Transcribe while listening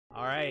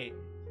right.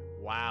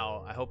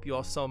 Wow, I hope you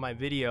all saw my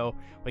video.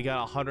 We got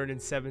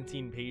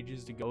 117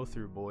 pages to go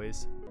through,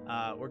 boys.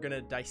 We're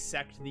gonna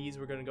dissect these.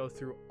 We're gonna go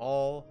through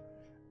all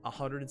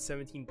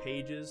 117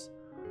 pages.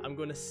 I'm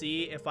gonna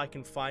see if I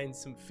can find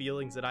some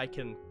feelings that I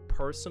can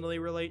personally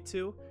relate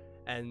to,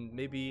 and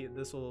maybe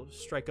this will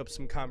strike up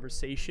some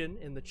conversation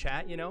in the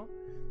chat, you know?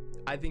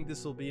 I think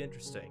this will be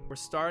interesting. We're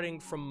starting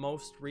from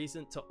most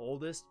recent to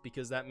oldest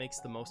because that makes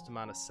the most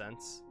amount of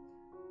sense.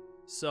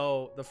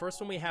 So the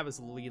first one we have is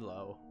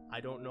Lilo. I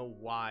don't know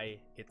why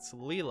it's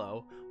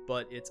Lilo,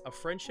 but it's a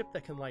friendship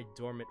that can lie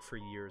dormant for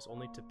years,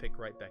 only to pick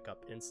right back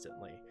up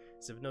instantly,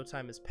 as if no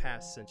time has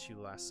passed since you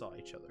last saw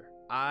each other.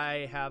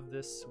 I have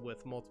this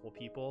with multiple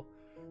people.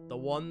 The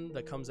one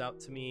that comes out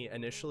to me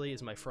initially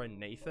is my friend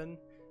Nathan.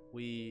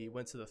 We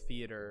went to the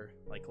theater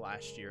like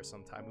last year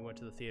sometime. We went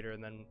to the theater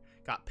and then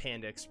got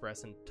Panda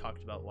Express and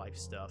talked about life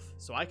stuff.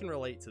 So I can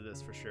relate to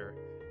this for sure.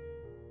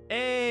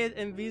 Hey,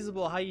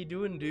 Invisible, how you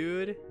doing,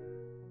 dude?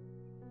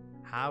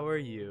 How are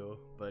you,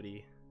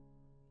 buddy?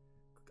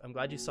 I'm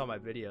glad you saw my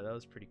video. That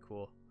was pretty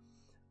cool.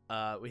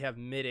 We have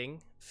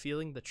Mitting,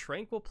 feeling the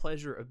tranquil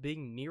pleasure of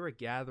being near a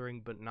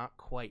gathering but not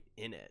quite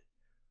in it.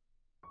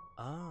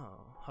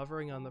 Oh,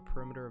 hovering on the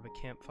perimeter of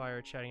a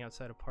campfire, chatting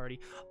outside a party.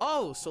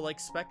 Oh, so like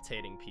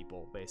spectating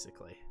people,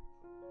 basically.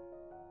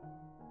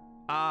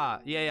 Ah,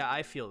 yeah,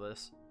 I feel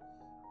this.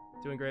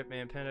 Doing great,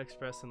 man. Panda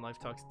Express and Life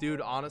Talks.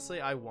 Dude, honestly,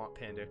 I want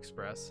Panda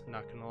Express,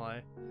 not gonna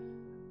lie.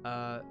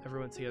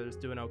 Everyone together is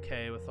doing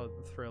okay without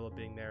the thrill of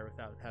being there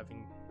without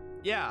having...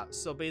 Yeah,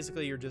 so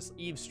basically you're just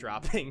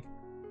eavesdropping.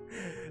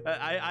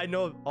 I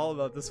know all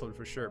about this one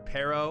for sure.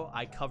 Pero,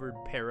 I covered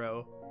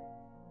Pero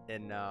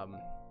in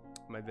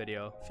my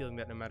video. Feeling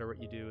that no matter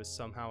what you do is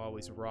somehow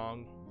always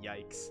wrong.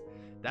 Yikes.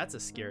 That's a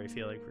scary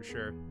feeling for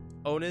sure.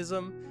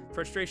 Onism,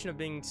 frustration of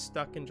being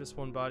stuck in just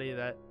one body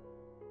that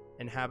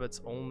inhabits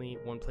only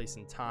one place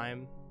in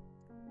time.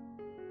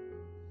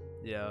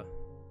 Yeah.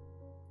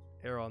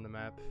 Arrow on the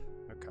map.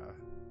 Okay.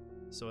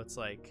 So it's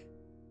like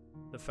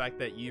the fact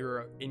that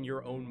you're in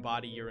your own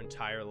body your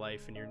entire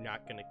life and you're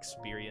not gonna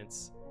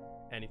experience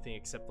anything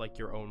except like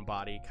your own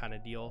body kind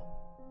of deal,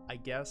 I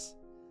guess.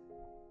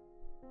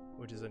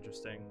 Which is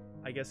interesting.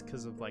 I guess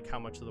because of like how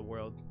much of the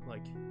world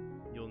like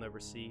you'll never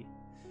see.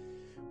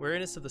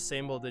 Awareness of the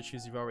same old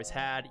issues you've always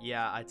had.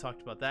 Yeah, I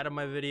talked about that in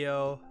my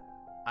video.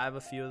 I have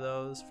a few of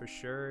those for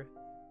sure.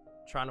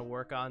 Trying to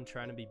work on,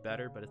 trying to be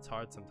better, but it's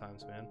hard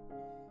sometimes, man.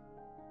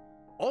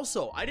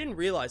 Also, I didn't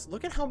realize,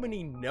 look at how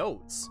many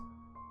notes.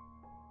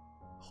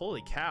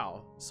 Holy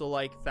cow. So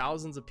like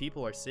thousands of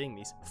people are seeing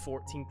these.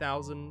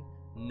 14,000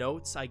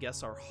 notes, I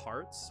guess, are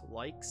hearts,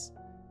 likes,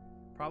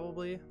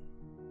 probably.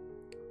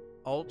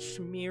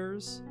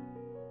 Alchmears.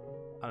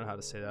 I don't know how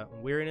to say that.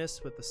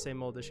 Weariness with the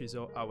same old issues.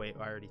 Oh wait,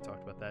 I already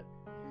talked about that.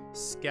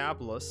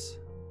 Scabless.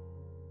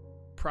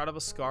 Proud of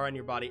a scar on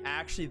your body.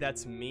 Actually,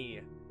 that's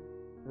me.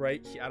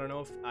 Right. I don't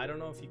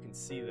know if you can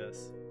see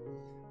this,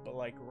 but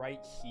like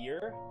right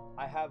here,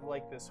 I have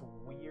like this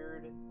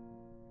weird.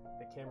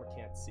 The camera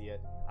can't see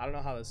it. I don't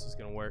know how this is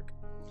gonna work,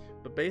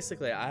 but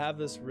basically, I have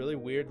this really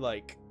weird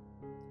like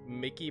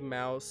Mickey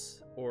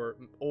Mouse or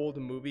old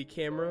movie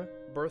camera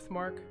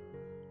birthmark.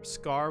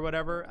 Scar,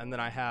 whatever, and then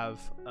I have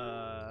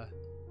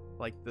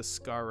like this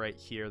scar right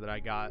here that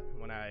I got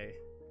when I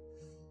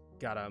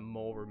got a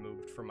mole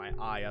removed from my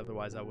eye.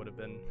 Otherwise I would have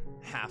been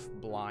half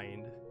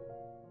blind.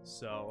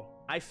 So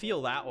I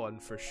feel that one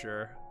for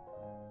sure.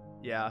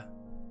 Yeah,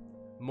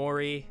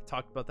 Maury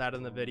talked about that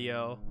in the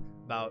video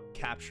about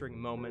capturing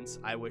moments.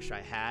 I wish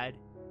I had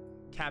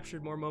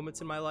captured more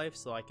moments in my life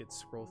so I could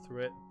scroll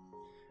through it.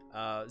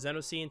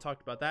 Xenocene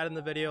talked about that in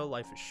the video.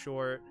 Life is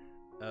short.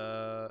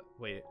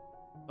 Wait.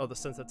 Oh, the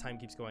sense that time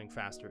keeps going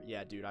faster.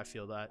 Yeah, dude, I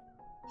feel that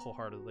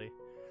wholeheartedly.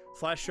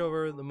 Flash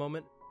over the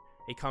moment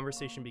a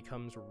conversation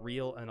becomes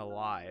real and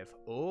alive.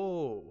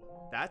 Oh,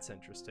 that's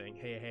interesting.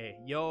 Hey.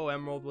 Yo,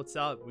 Emerald, what's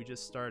up? We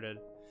just started.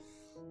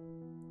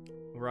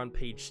 We're on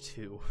page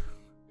 2.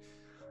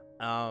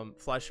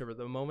 Flash over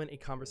the moment a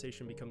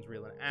conversation becomes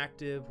real and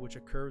active, which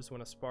occurs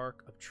when a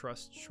spark of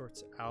trust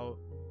shorts out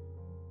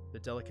the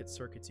delicate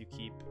circuits you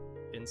keep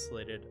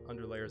insulated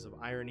under layers of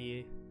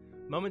irony,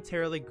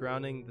 momentarily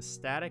grounding the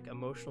static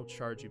emotional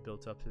charge you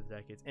built up through the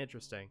decades.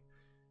 Interesting.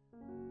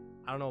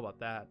 I don't know about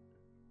that.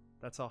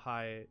 That's how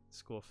high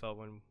school felt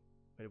when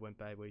it went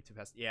by way too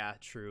fast. Yeah,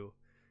 true.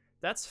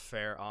 That's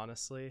fair,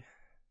 honestly.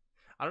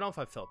 I don't know if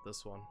I felt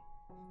this one.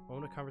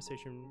 When a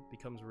conversation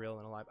becomes real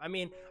and alive. I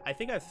mean, I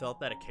think I felt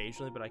that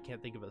occasionally, but I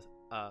can't think of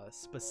a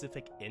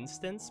specific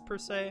instance per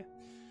se.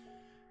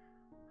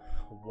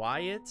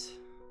 Wyatt?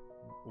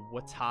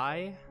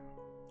 Watai?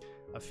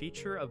 A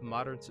feature of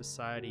modern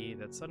society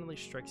that suddenly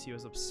strikes you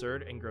as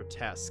absurd and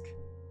grotesque.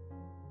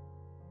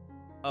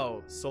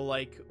 Oh, so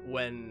like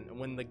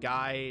when the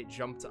guy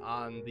jumped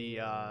on the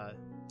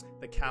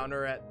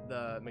counter at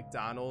the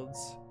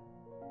McDonald's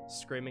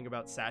screaming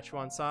about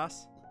Szechuan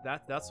sauce?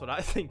 That's what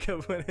I think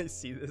of when I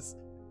see this.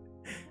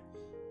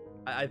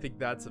 I think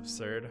that's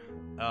absurd.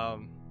 I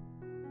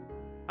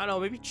don't know,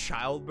 maybe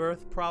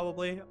childbirth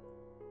probably,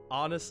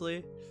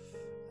 honestly.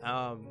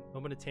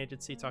 Moment of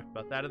tangency, talked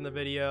about that in the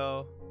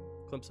video.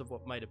 Glimpse of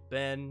what might have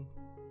been.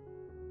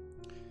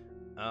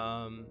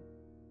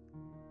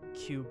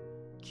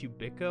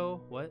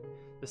 Cubico, what?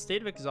 The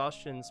state of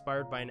exhaustion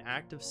inspired by an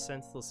act of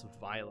senseless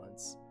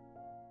violence.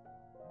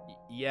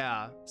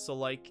 Yeah, so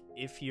like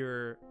if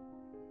you're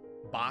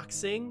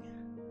boxing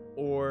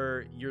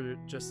or you're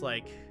just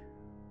like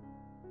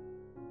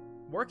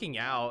working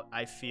out,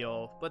 I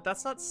feel, but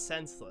that's not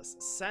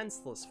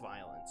senseless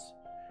violence.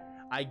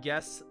 I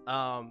guess,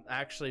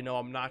 actually, no,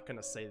 I'm not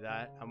gonna say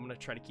that. I'm gonna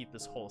try to keep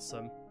this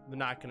wholesome. I'm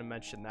not gonna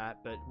mention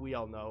that, but we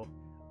all know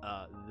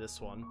this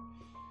one.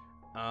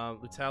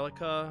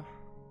 Lutalica,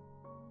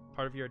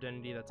 part of your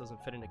identity that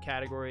doesn't fit into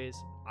categories.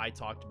 I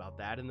talked about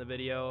that in the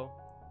video.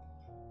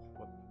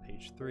 What,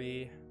 page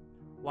 3.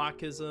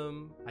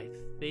 Lockism, I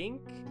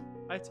think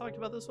I talked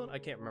about this one. I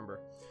can't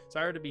remember.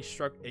 Desire to be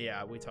struck.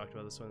 Yeah, we talked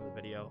about this one in the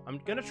video. I'm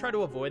gonna try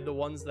to avoid the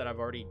ones that I've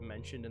already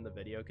mentioned in the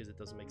video because it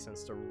doesn't make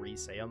sense to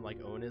re-say them, like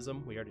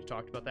onism. We already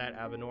talked about that.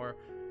 Avenor.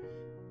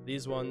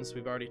 These ones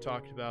we've already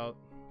talked about.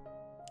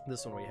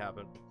 This one we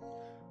haven't.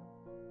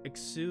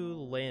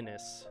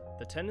 Exulanus.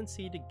 The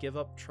tendency to give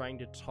up trying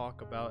to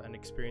talk about an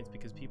experience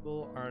because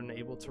people are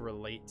unable to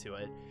relate to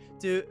it.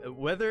 Dude,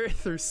 whether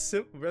through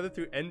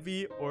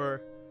envy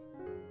or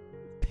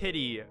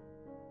pity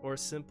or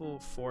simple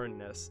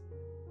foreignness.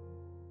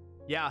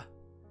 Yeah,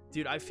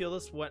 dude, I feel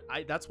this when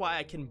that's why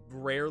I can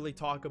rarely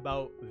talk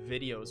about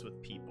videos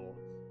with people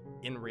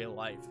in real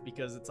life,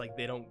 because it's like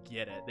they don't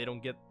get it. They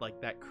don't get like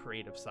that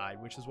creative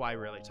side, which is why I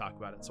rarely talk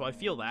about it. So I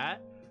feel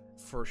that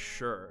for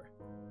sure.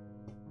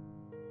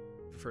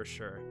 For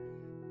sure.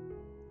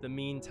 The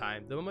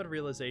meantime, the moment of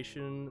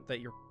realization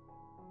that your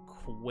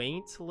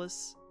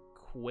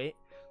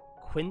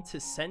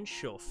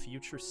quintessential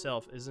future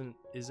self isn't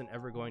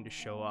ever going to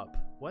show up.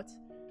 What?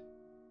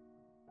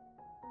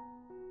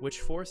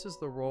 Which forces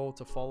the role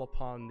to fall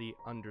upon the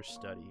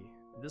understudy.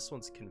 This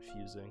one's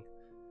confusing.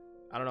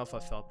 I don't know if I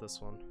felt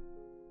this one.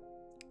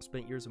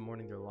 Spent years of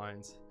mourning their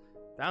lines.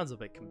 That one's a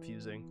bit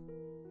confusing.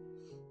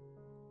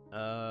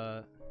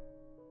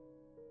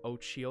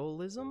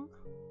 Ochiolism?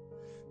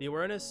 The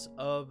awareness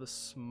of the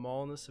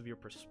smallness of your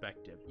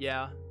perspective.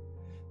 Yeah,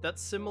 that's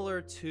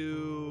similar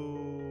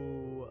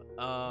to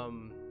oh,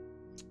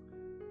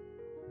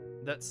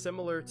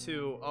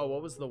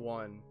 what was the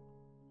one?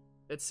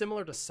 It's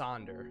similar to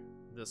Sonder,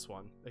 this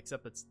one,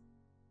 except it's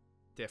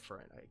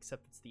different.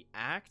 Except it's the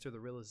act or the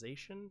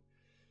realization.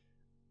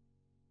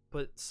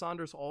 But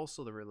Sonder's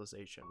also the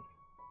realization,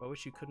 by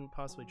which you couldn't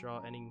possibly draw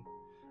any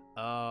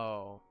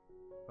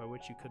by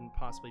which you couldn't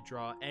possibly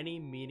draw any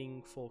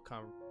meaningful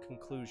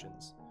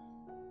conclusions.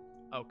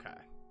 Okay,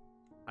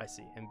 I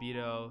see.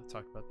 Embido,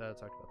 talked about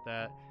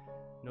that.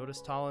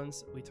 Notice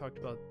tolerance, we talked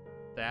about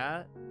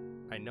that.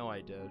 I know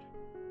I did.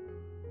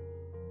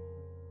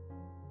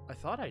 I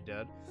thought I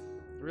did.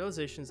 The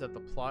realization is that the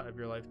plot of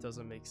your life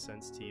doesn't make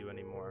sense to you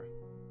anymore.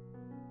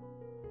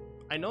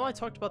 I know I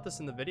talked about this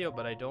in the video,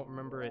 but I don't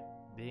remember it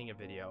being a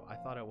video. I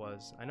thought it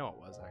was. I know it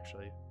was,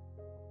 actually.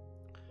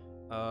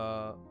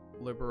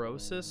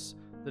 Liberosis.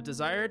 The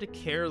desire to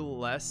care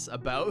less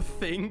about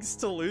things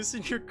to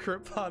loosen your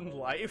grip on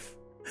life.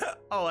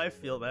 Oh, I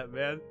feel that,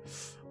 man.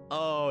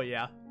 Oh,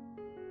 yeah.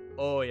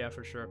 Oh, yeah,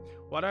 for sure.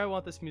 Why do I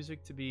want this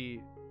music to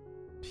be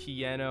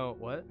piano?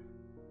 What?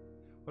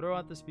 What do I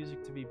want this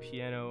music to be?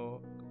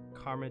 Piano.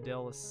 Carmel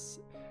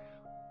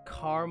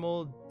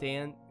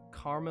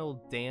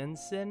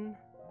Danson?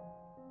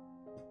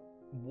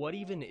 What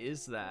even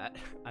is that?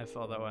 I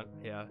felt that one.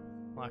 Yeah.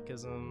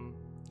 Lockism.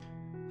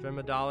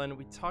 Vermidalen,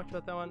 we talked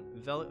about that one.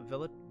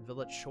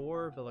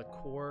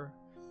 Villachor.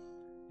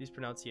 These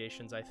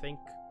pronunciations, I think,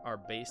 are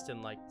based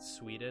in like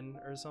Sweden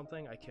or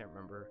something. I can't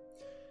remember.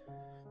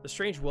 The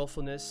strange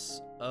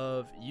willfulness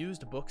of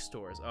used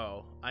bookstores.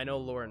 Oh, I know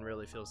Lauren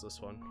really feels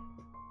this one,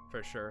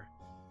 for sure.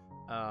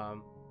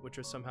 Which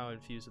are somehow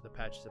infused with the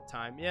patches of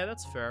time. Yeah,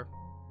 that's fair.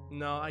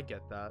 No, I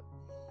get that.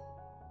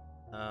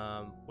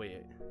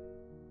 Wait.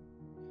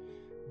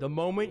 The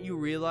moment you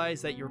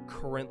realize that you're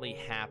currently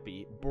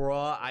happy.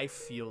 Bruh, I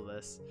feel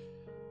this.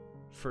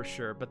 For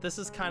sure. But this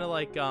is kind of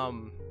like,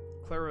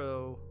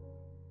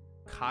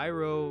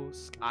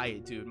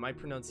 dude, my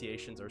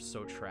pronunciations are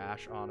so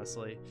trash,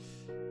 honestly.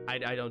 I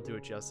don't do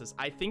it justice.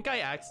 I think I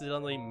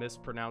accidentally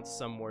mispronounced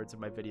some words in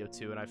my video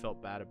too, and I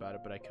felt bad about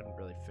it, but I couldn't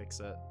really fix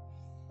it.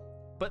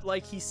 But,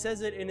 like, he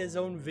says it in his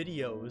own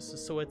videos,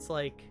 so it's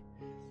like,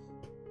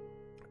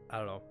 I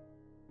don't know.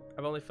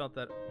 I've only felt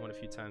that one a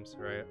few times,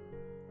 right?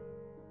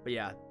 But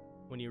yeah,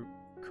 when you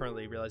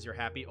currently realize you're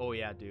happy, oh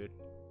yeah, dude,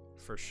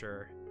 for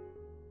sure.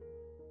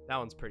 That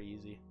one's pretty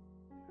easy.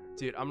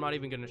 Dude, I'm not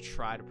even gonna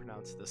try to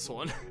pronounce this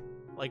one.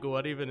 Like,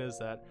 what even is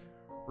that?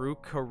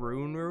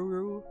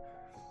 Rukarunuru?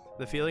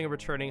 The feeling of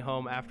returning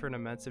home after an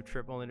immersive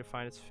trip only to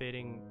find it's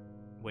fading.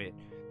 Wait,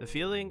 the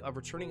feeling of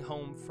returning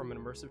home from an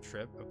immersive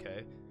trip,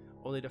 okay,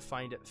 only to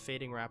find it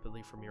fading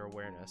rapidly from your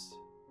awareness.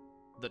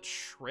 The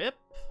trip?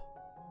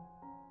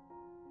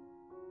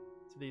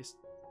 To the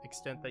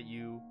extent that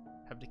you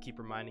have to keep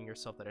reminding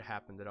yourself that it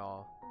happened at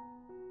all.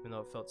 even though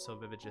it felt so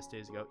vivid just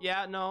days ago.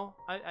 Yeah, no,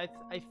 I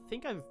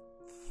think I've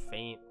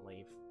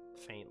faintly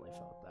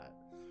felt that.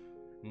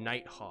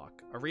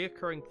 Nighthawk, a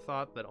reoccurring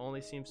thought that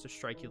only seems to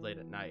strike you late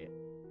at night.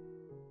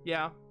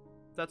 Yeah,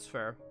 that's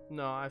fair.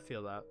 No, I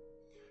feel that.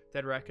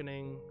 Dead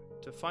reckoning,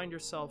 to find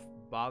yourself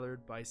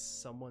bothered by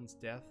someone's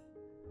death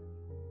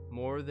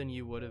more than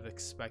you would have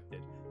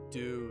expected.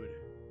 Dude,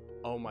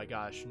 oh my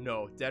gosh,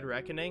 no, dead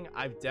reckoning,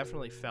 I've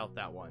definitely felt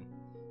that one,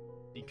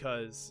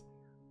 because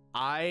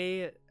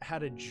I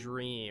had a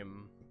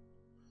dream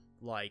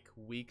like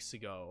weeks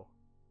ago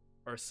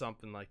or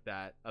something like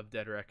that of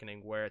dead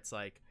reckoning, where it's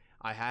like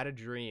I had a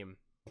dream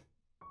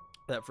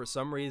that for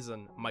some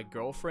reason my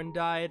girlfriend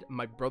died,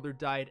 my brother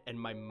died, and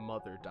my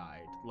mother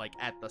died, like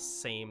at the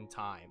same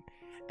time.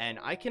 And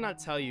I cannot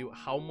tell you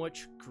how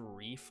much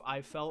grief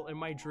I felt in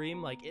my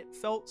dream. Like, it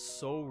felt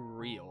so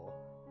real.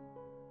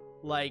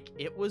 Like,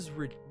 it was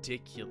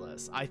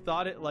ridiculous. I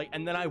thought it, like,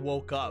 and then I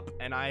woke up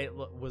and I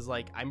was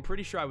like, I'm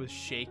pretty sure I was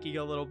shaking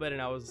a little bit,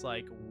 and I was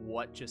like,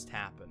 what just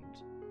happened?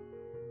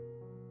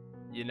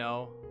 You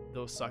know,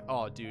 those suck.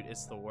 Oh, dude,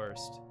 it's the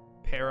worst.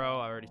 Pero,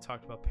 I already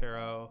talked about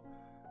Pero.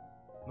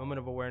 Moment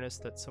of awareness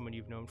that someone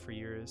you've known for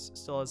years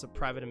still has a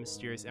private and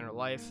mysterious inner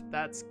life.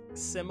 That's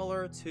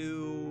similar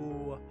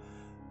to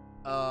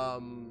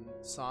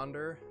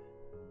Sonder,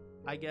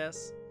 I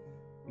guess.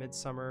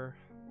 Midsummer.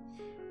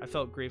 I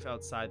felt grief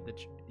outside the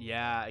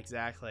yeah,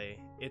 exactly.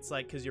 It's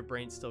like because your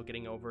brain's still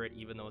getting over it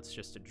even though it's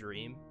just a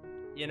dream,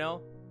 you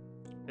know?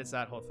 It's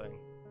that whole thing.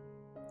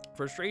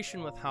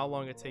 Frustration with how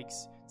long it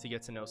takes to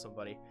get to know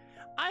somebody.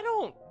 I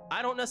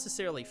don't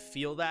necessarily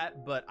feel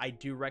that, but I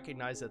do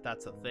recognize that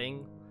that's a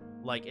thing.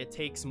 Like, it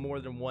takes more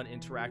than one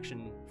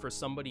interaction for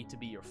somebody to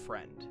be your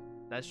friend.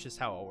 That's just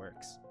how it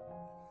works,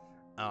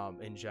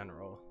 in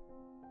general.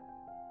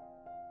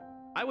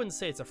 I wouldn't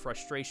say it's a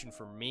frustration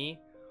for me,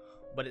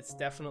 but it's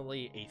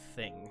definitely a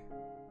thing.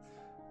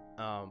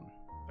 A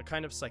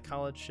kind of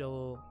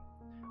psychological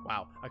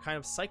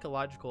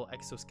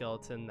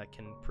exoskeleton that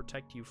can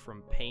protect you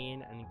from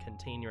pain and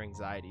contain your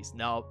anxieties.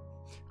 No,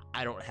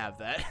 I don't have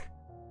that.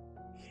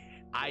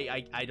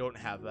 I don't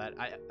have that.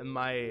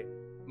 My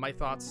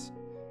thoughts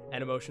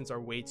and emotions are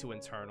way too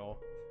internal.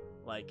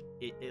 Like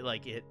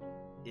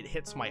it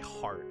hits my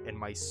heart and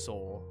my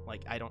soul.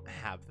 Like, I don't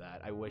have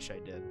that. I wish I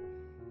did.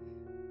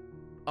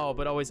 Oh,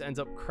 but always ends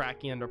up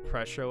cracking under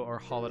pressure or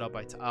hollowed out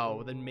by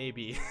oh, then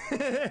maybe.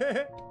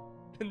 Then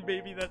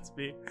maybe that's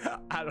me.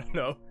 I don't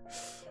know.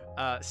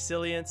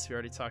 Silience, we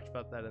already talked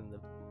about that in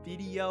the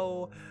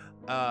video.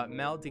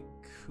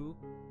 Maldicuckoo,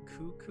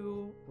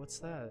 what's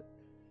that?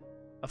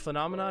 A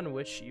phenomenon in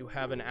which you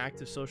have an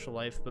active social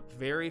life but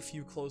very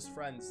few close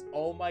friends.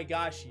 Oh my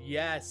gosh,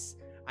 yes,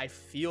 I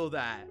feel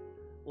that.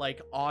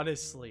 Like,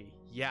 honestly,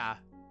 yeah,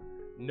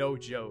 no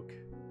joke.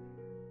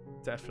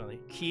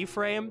 Definitely.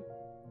 Keyframe,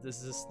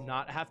 does this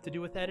not have to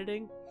do with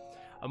editing?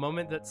 A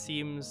moment that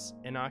seems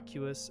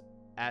innocuous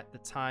at the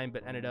time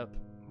but ended up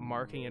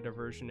marking a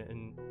diversion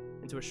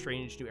into a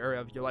strange new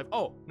area of your life.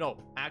 Oh, no,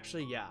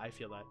 actually, yeah, I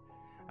feel that.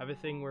 I have a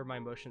thing where my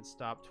emotions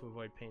stop to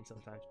avoid pain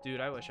sometimes.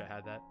 Dude, I wish I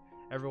had that.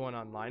 Everyone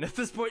online at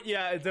this point.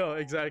 Yeah, no,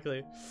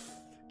 exactly.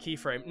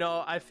 Keyframe.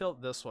 No, I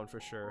felt this one for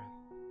sure.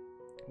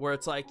 Where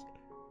it's like,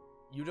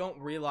 you don't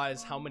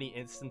realize how many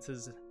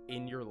instances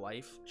in your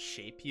life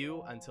shape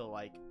you until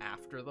like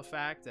after the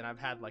fact. And I've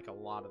had like a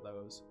lot of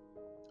those.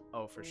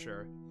 Oh, for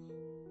sure.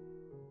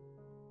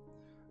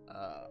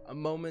 A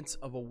moment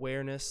of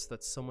awareness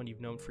that someone you've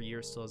known for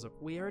years still has a...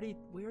 We already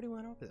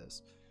went over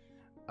this.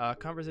 A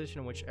conversation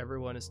in which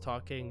everyone is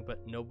talking,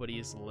 but nobody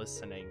is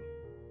listening.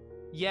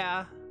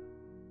 Yeah.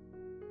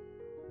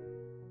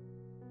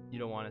 You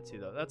don't want it to,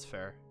 though. That's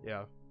fair.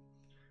 Yeah.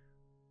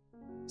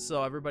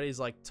 So everybody's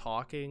like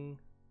talking.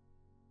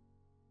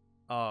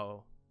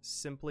 Oh,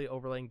 simply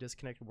overlaying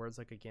disconnected words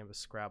like a game of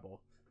Scrabble.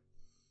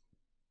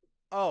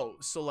 Oh,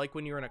 so like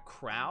when you're in a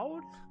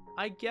crowd,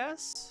 I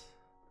guess?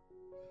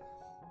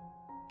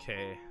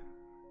 Okay.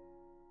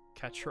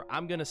 I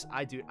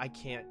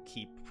can't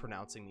keep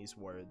pronouncing these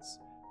words.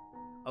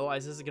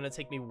 Otherwise, this is gonna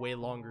take me way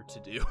longer to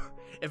do.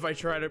 If I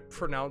try to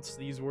pronounce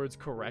these words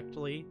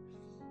correctly,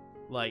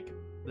 like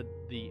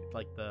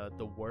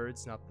the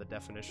words, not the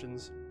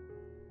definitions.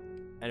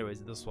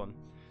 Anyways, this one.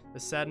 The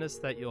sadness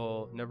that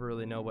you'll never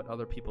really know what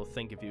other people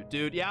think of you.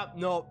 Dude, yeah,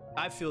 no,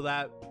 I feel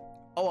that.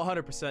 Oh,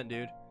 100%,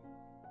 dude.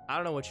 I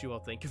don't know what you all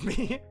think of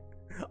me.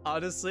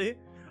 Honestly,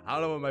 I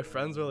don't know what my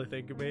friends really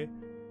think of me.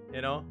 You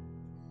know?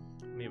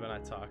 Me when I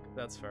talk.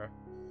 That's fair.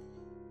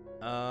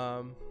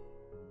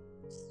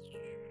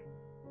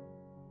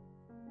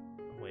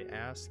 Wait,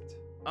 asked.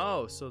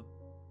 Oh, so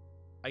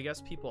I guess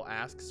people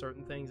ask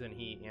certain things and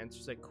he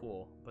answers it.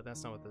 Cool. But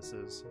that's not what this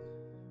is.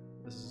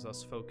 This is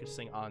us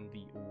focusing on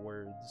the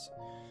words.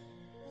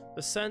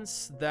 The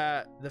sense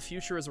that the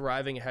future is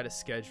arriving ahead of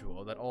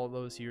schedule, that all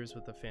those years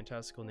with the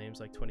fantastical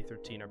names like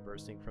 2013 are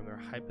bursting from their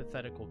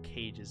hypothetical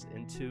cages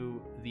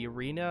into the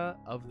arena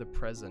of the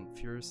present,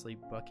 furiously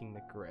bucking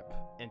the grip.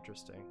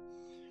 Interesting.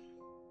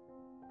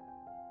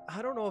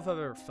 I don't know if I've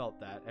ever felt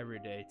that every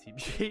day,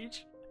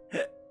 TBH.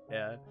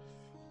 Yeah.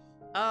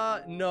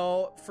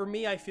 No, for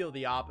me, I feel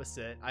the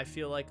opposite. I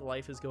feel like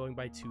life is going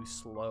by too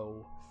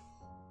slow,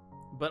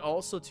 but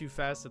also too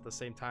fast at the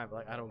same time.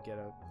 Like, I don't get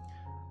it.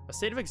 A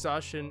state of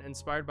exhaustion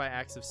inspired by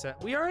acts of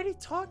we already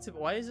talked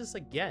about. Why is this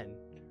again?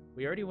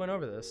 We already went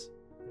over this.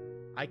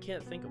 I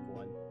can't think of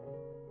one.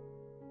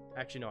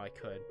 Actually, no, I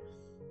could.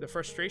 The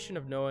frustration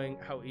of knowing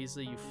how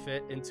easily you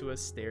fit into a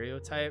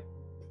stereotype,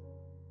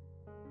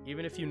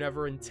 even if you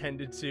never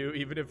intended to,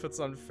 even if it's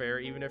unfair,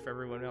 even if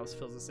everyone else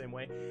feels the same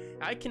way.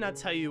 I cannot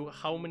tell you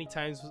how many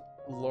times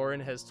Lauren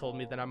has told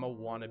me that I'm a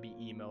wannabe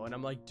emo, and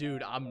I'm like,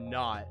 dude, I'm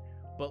not.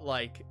 But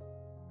like,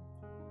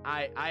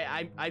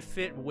 I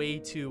fit way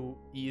too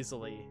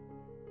easily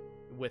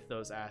with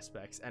those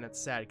aspects, and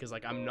it's sad because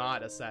like I'm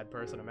not a sad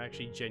person. I'm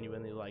actually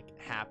genuinely like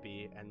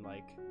happy and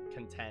like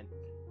content.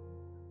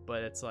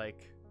 But it's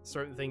like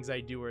certain things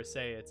I do or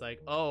say, it's like,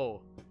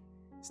 oh,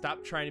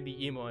 stop trying to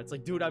be emo. It's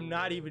like, dude, I'm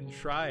not even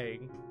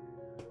trying.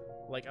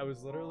 Like, I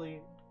literally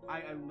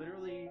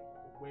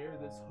wear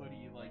this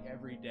hoodie like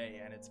every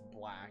day, and it's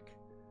black,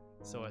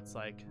 so it's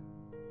like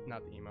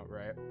not the emo,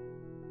 right?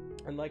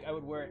 And like I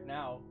would wear it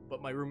now,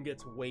 but my room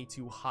gets way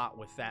too hot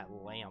with that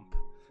lamp.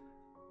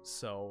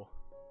 So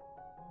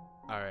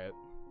all right,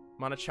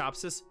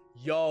 Monochopsis.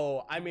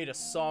 Yo, I made a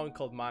song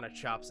called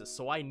Monochopsis,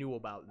 so I knew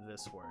about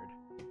this word.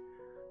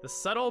 The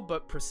subtle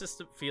but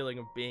persistent feeling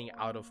of being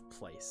out of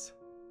place.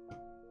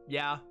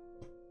 Yeah,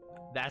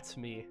 that's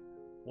me,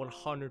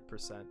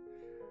 100%.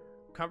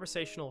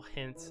 Conversational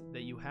hint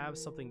that you have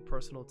something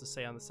personal to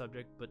say on the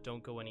subject, but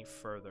don't go any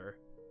further.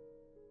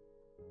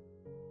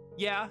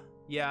 Yeah,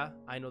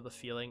 I know the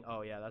feeling.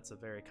 Oh yeah, that's a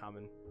very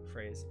common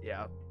phrase.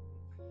 Yeah.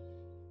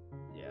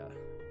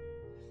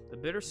 The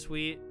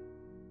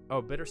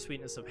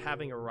bittersweetness of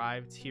having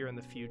arrived here in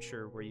the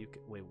future where you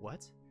can, wait,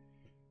 what?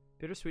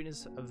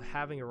 Bittersweetness of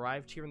having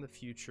arrived here in the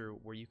future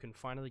where you can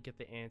finally get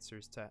the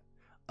answers to.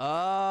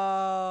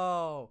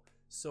 Oh,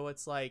 so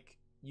it's like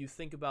you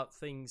think about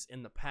things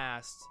in the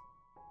past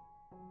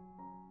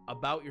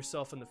about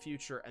yourself in the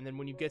future, and then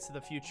when you get to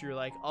the future, you're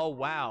like, oh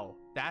wow,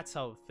 that's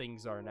how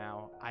things are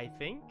now. I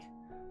think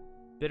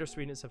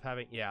bittersweetness of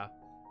having, yeah,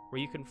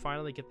 where you can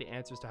finally get the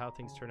answers to how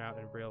things turn out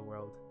in the real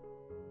world.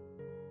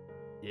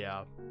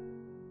 Yeah,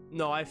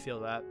 no, I feel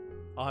that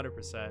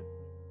 100%.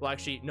 Well,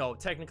 actually, no,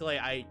 technically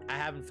I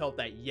haven't felt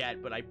that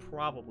yet, but I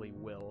probably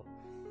will.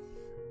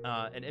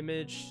 An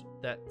image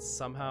that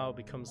somehow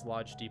becomes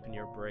lodged deep in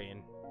your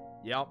brain.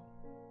 Yep.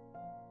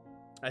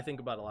 I think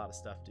about a lot of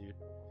stuff, dude.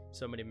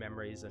 So many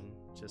memories and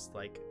just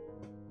like,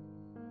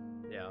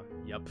 yeah,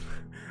 yep.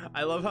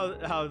 I love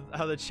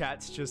how the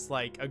chat's just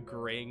like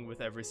agreeing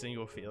with every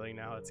single feeling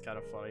now. It's kind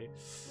of funny.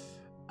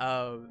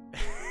 And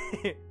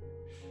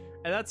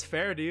that's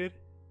fair, dude.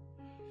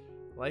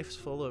 Life's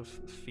full of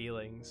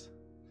feelings.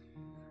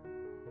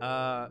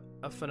 A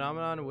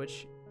phenomenon in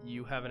which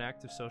you have an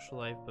active social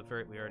life, but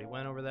we already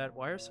went over that.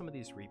 Why are some of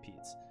these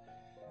repeats?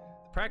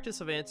 The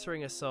practice of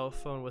answering a cell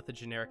phone with a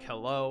generic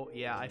hello.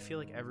 Yeah, I feel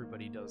like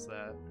everybody does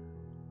that.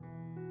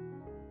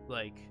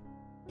 Like,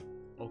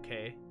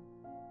 okay.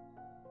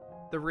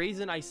 The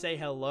reason I say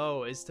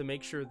hello is to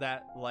make sure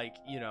that, like,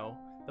 you know,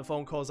 the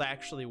phone call's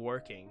actually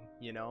working,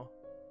 you know?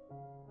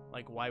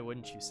 Like, why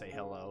wouldn't you say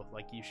hello?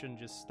 Like, you shouldn't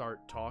just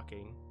start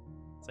talking.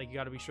 It's like you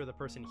gotta be sure the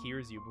person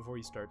hears you before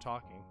you start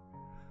talking.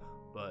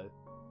 But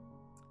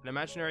an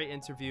imaginary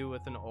interview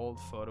with an old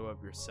photo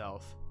of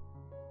yourself.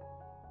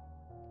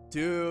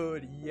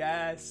 Dude,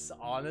 yes,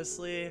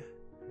 honestly.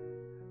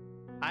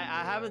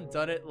 I haven't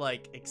done it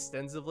like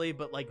extensively,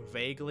 but like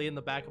vaguely in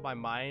the back of my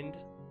mind.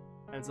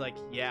 And it's like,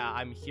 yeah,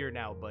 I'm here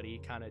now, buddy,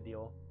 kind of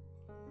deal.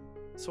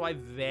 So I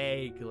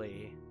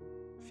vaguely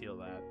feel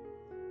that.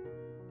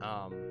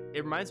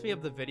 It reminds me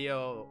of the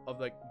video of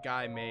the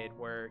guy made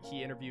where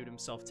he interviewed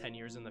himself 10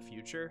 years in the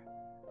future.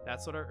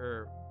 That's what,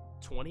 or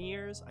 20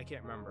 years? I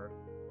can't remember.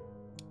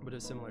 But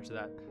it's similar to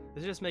that.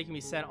 This is just making me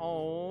sad.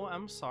 Oh,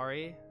 I'm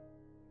sorry.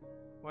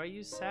 Why are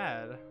you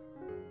sad?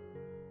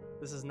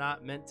 This is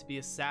not meant to be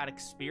a sad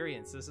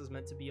experience. This is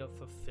meant to be a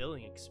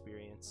fulfilling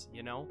experience,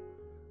 you know?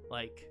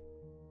 Like,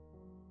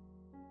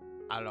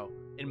 I don't know.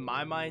 In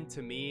my mind,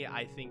 to me,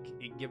 I think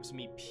it gives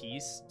me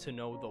peace to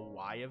know the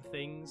why of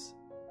things.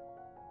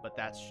 But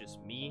that's just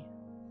me.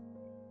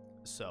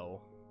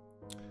 So,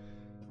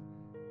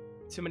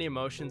 too many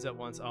emotions at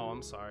once. Oh,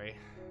 I'm sorry.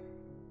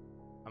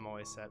 I'm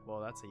always sad. Well,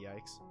 that's a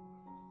yikes.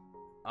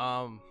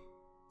 A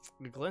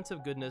glint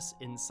of goodness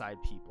inside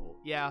people.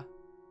 Yeah.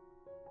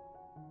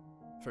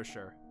 For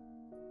sure.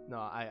 No,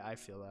 I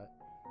feel that.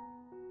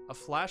 A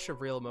flash of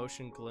real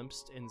emotion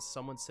glimpsed in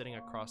someone sitting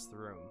across the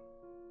room.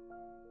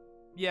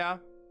 Yeah.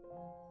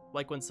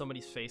 Like when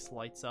somebody's face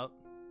lights up.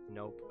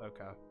 Nope.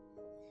 Okay.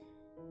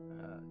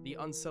 The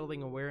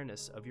unsettling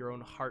awareness of your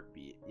own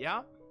heartbeat.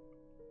 Yeah.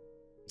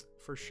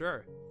 For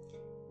sure.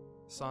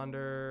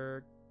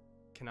 Sonder,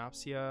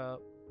 Canopsia.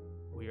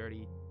 We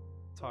already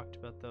talked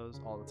about those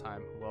all the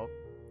time. Well,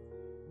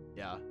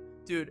 yeah.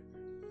 Dude,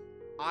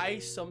 I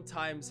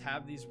sometimes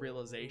have these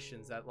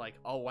realizations that like,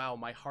 oh wow,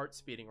 my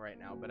heart's beating right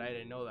now, but I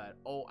didn't know that.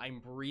 Oh, I'm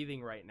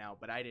breathing right now,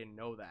 but I didn't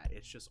know that.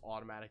 It's just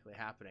automatically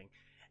happening.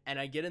 and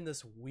I get in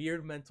this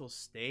weird mental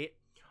state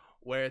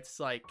where it's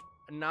like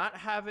not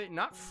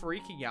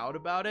freaking out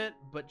about it,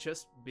 but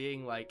just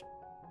being like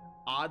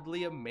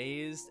oddly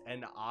amazed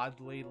and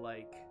oddly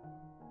like,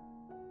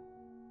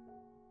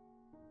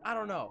 I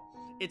don't know.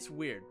 It's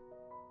weird.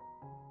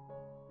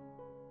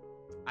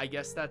 I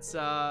guess that's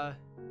what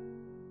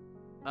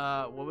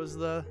was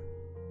the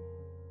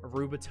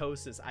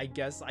rubatosis? I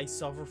guess I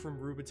suffer from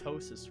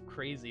rubatosis.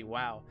 Crazy.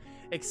 Wow.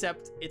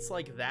 Except it's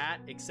like that,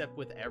 except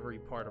with every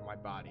part of my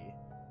body,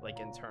 like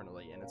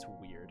internally, and it's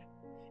weird.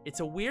 It's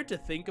a weird to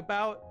think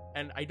about,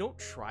 and I don't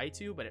try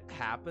to, but it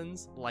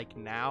happens like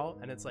now,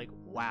 and it's like,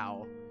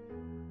 wow,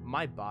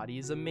 my body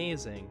is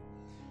amazing.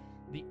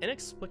 The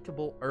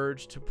inexplicable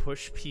urge to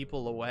push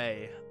people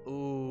away.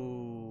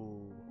 Ooh.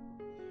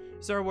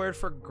 Is there a word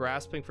for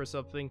grasping for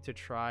something to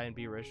try and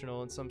be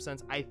original in some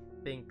sense? I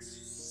think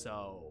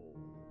so.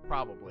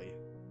 Probably.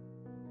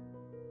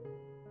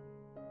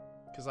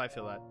 Because I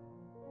feel that.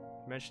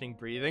 Mentioning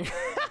breathing.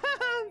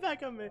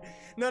 Back on me.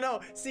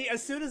 No. See,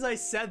 as soon as I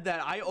said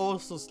that, I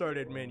also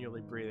started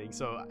manually breathing.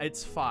 So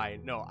it's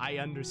fine. No, I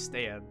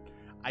understand.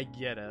 I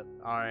get it.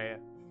 Alright.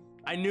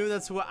 I knew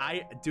that's what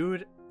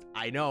dude,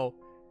 I know.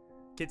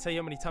 Can't tell you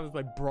how many times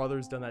my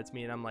brother's done that to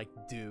me, and I'm like,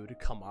 dude,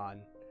 come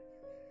on.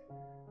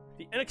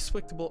 The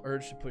inexplicable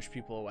urge to push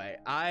people away.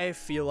 I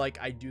feel like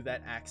I do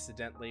that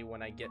accidentally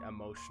when I get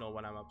emotional,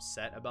 when I'm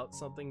upset about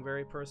something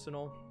very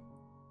personal.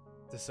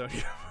 Disown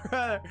your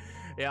brother.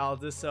 Yeah, I'll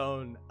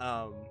disown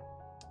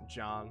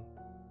John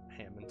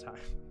Hammond time.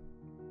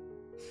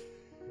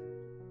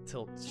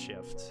 Tilt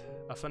shift.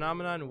 A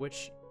phenomenon in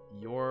which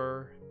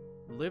your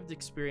lived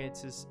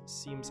experiences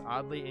seems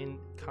oddly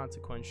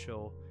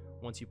inconsequential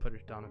once you put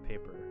it down on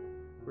paper,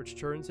 which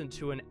turns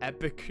into an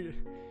epic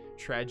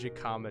tragic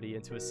comedy,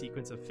 into a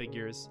sequence of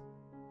figures.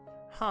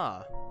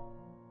 Huh.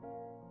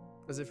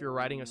 As if you're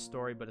writing a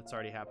story, but it's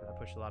already happened to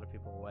push a lot of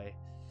people away.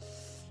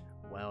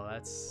 Well,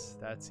 that's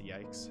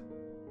yikes.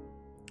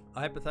 A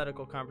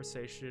hypothetical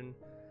conversation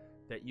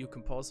that you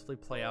compulsively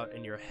play out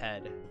in your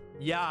head.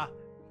 Yeah.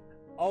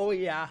 Oh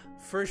yeah,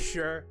 for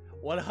sure.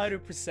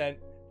 100%.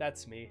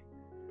 That's me.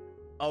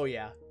 Oh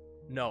yeah.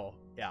 No.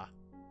 Yeah.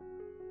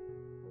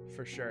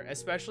 For sure.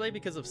 Especially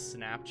because of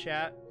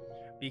Snapchat.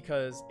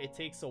 Because it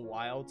takes a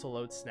while to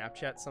load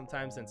Snapchat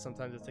sometimes, and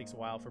sometimes it takes a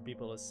while for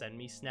people to send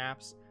me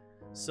snaps.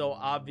 So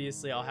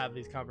obviously I'll have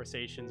these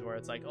conversations where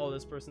it's like, oh,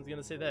 this person's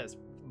gonna say this,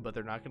 but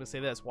they're not gonna say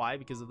this. Why?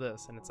 Because of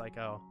this. And it's like,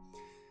 oh,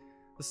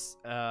 this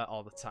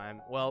all the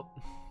time. Well,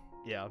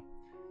 yeah.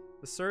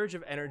 The surge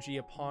of energy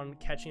upon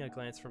catching a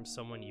glance from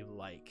someone you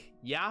like.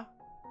 Yeah.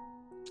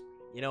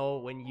 You know,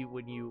 when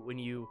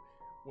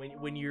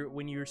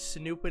you're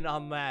snooping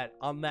on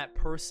that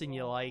person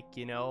you like,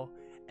 you know,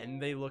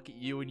 and they look at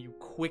you and you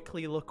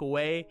quickly look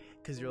away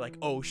because you're like,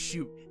 oh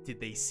shoot, did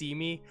they see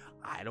me?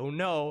 I don't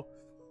know.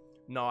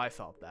 No, I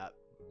felt that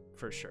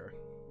for sure.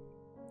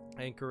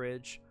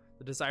 Anchorage,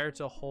 the desire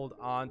to hold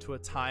on to a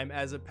time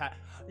as a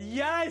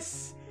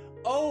Yes!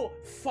 Oh,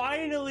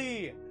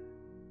 finally!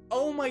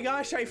 Oh my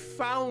gosh, I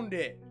found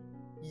it.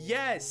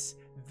 Yes,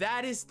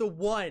 that is the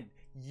one.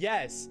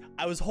 Yes,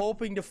 I was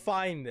hoping to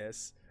find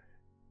this.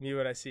 Me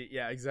what I see.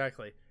 Yeah,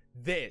 exactly.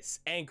 This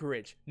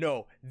Anchorage.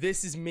 No,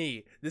 this is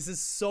me. This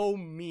is so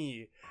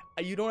me.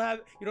 You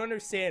don't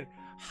understand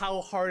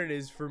how hard it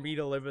is for me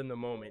to live in the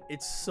moment.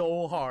 It's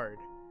so hard.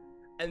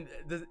 And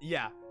the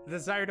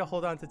desire to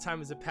hold on to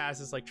time as it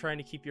passes, like trying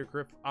to keep your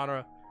grip on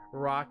a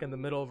rock in the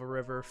middle of a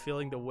river,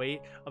 feeling the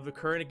weight of the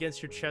current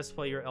against your chest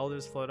while your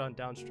elders float on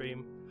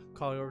downstream,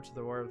 calling over to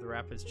the roar of the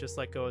rapids. Just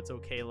let go. It's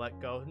okay.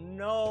 Let go.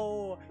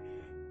 No.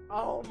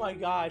 Oh my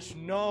gosh.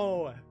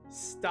 No.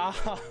 Stop.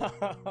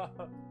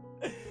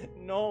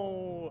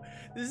 No,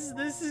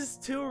 this is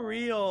too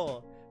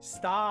real.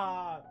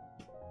 Stop,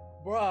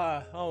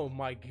 bruh. Oh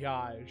my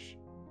gosh.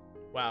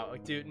 Wow,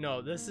 dude,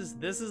 no, this is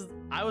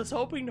I was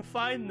hoping to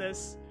find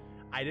this.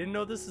 I didn't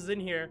know this is in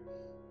here.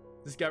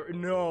 This guy,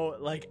 no,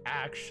 like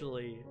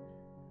actually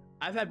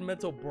I've had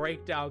mental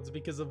breakdowns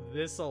because of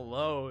this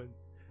alone.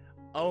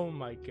 Oh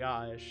my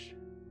gosh.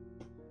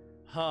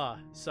 Huh,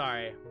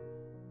 sorry.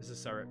 This is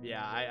sorry.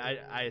 Yeah,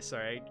 I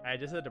sorry. I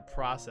just had to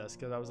process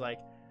because I was like,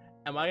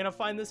 am I gonna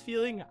find this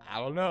feeling? I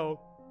don't know.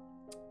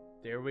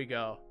 There we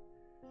go.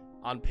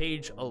 On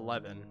page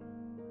 11.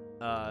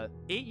 8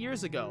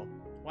 years ago.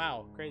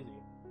 Wow, crazy.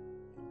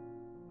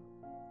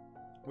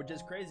 Which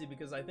is crazy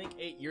because I think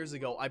 8 years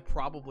ago I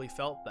probably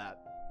felt that.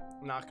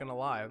 Not gonna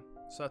lie.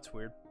 So that's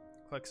weird.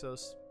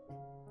 Klexos.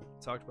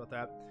 Talked about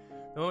that.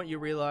 The moment you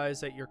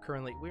realize that you're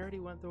currently... We already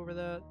went over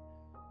that.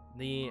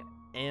 The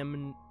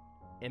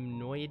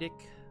amnoidic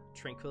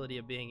tranquility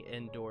of being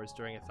indoors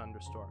during a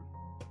thunderstorm.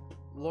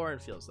 Lauren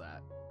feels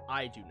that.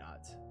 I do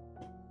not.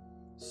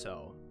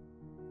 So,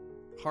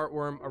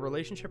 heartworm, a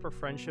relationship or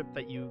friendship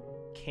that you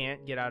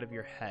can't get out of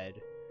your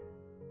head,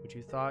 which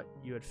you thought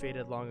you had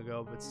faded long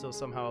ago, but still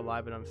somehow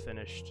alive and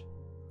unfinished.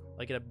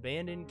 Like an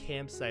abandoned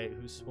campsite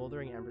whose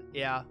smoldering embers...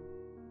 Yeah.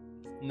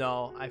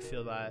 No, I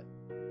feel that.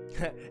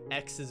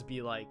 Exes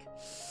be like...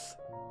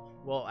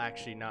 Well,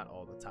 actually, not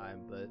all the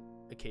time, but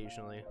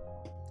occasionally.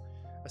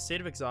 A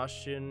state of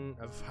exhaustion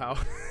of how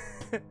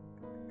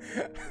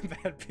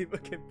bad people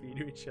can be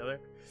to each other.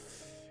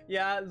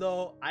 Yeah,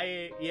 no,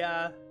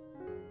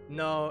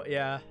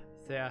 yeah,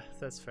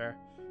 that's fair.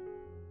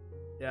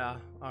 Yeah,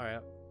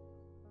 alright.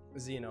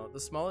 Xeno, the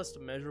smallest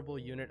measurable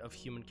unit of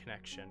human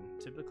connection,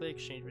 typically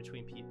exchanged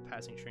between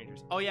passing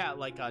strangers. Oh yeah,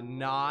 like a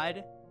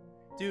nod.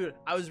 Dude,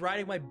 I was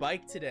riding my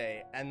bike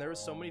today, and there were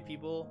so many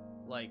people,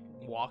 like,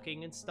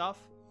 walking and stuff,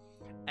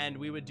 and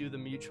we would do the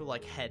mutual,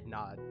 like, head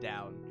nod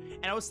down.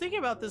 And I was thinking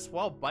about this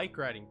while bike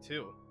riding,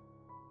 too.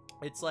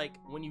 It's like,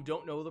 when you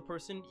don't know the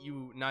person,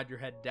 you nod your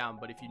head down,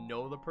 but if you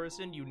know the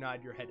person, you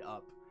nod your head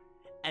up.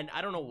 And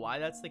I don't know why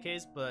that's the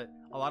case, but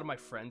a lot of my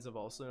friends have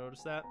also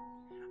noticed that.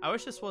 I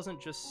wish this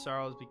wasn't just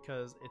sorrows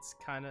because it's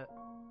kind of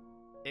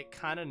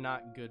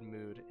not good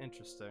mood.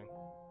 Interesting.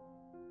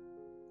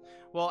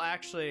 Well,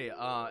 actually,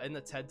 in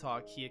the TED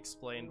Talk, he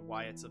explained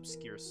why it's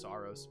obscure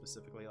sorrow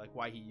specifically, like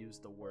why he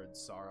used the word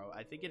sorrow.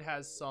 I think it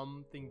has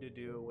something to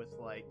do with,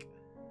 like,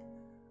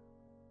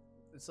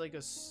 it's like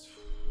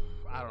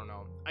I don't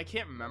know. I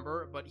can't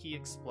remember, but he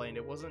explained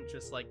it wasn't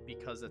just, like,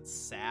 because it's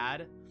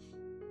sad.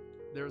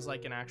 There was,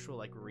 like, an actual,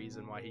 like,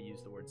 reason why he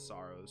used the word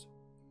sorrows.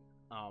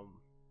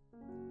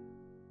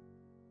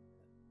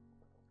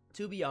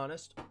 To be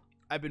honest,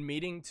 I've been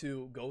meaning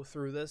to go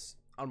through this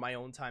on my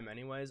own time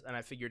anyways, and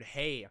I figured,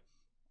 hey,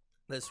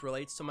 this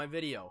relates to my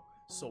video,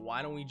 so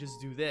why don't we just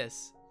do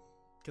this?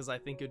 Because I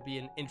think it'd be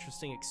an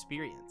interesting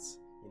experience.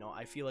 You know,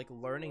 I feel like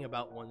learning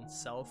about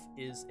oneself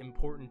is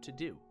important to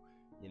do,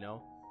 you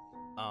know?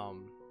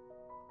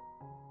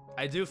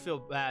 I do feel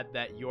bad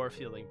that you're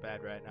feeling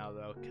bad right now,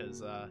 though,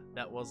 because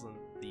that wasn't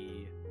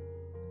the,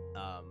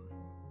 I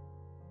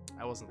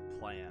wasn't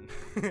planned.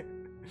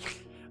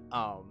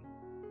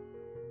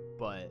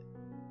 But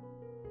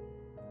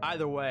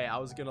either way, I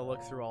was gonna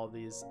look through all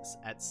these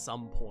at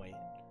some point.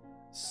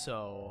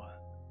 So,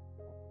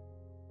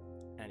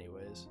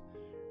 anyways,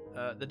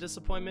 the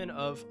disappointment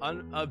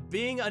of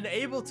being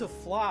unable to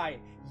fly.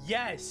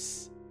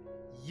 Yes,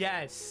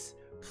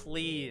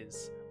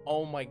 please.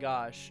 Oh my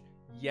gosh,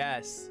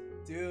 yes,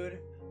 dude.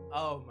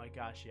 Oh my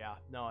gosh, yeah.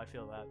 No, I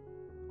feel that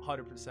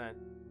 100%.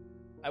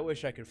 I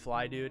wish I could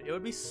fly, dude. It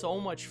would be so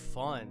much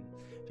fun.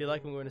 I feel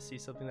like I'm going to see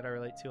something that I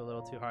relate to a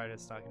little too hard.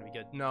 It's not going to be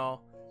good.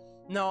 No,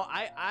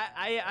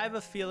 I have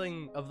a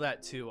feeling of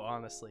that too,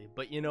 honestly.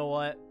 But you know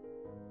what?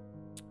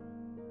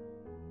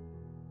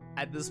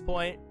 At this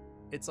point,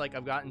 it's like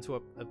I've gotten to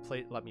a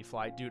place. Let me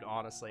fly, dude.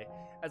 Honestly,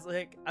 it's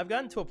like I've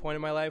gotten to a point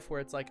in my life where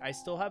it's like I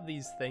still have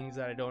these things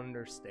that I don't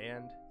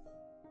understand,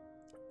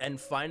 and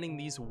finding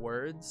these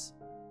words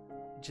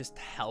just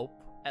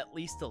help at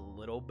least a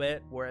little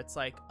bit. Where it's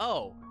like,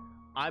 oh,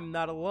 I'm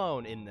not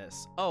alone in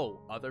this. Oh,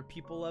 other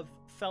people have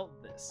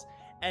felt this.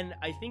 And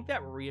I think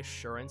that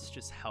reassurance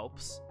just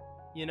helps,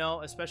 you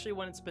know, especially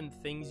when it's been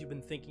things you've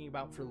been thinking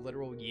about for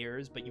literal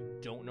years, but you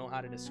don't know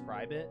how to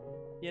describe it,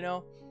 you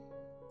know?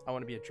 I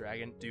want to be a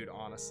dragon. Dude,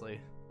 honestly.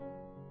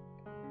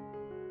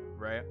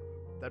 Right?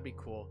 That'd be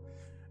cool.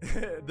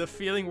 The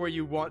feeling where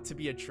you want to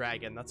be a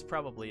dragon, that's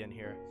probably in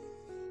here.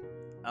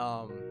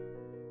 Alright.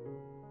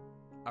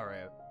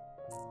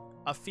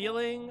 A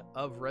feeling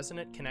of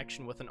resonant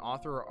connection with an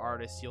author or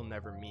artist you'll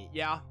never meet.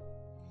 Yeah.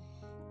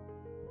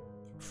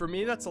 For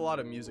me, that's a lot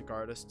of music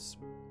artists.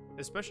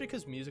 Especially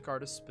because music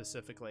artists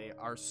specifically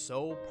are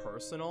so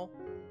personal,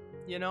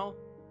 you know?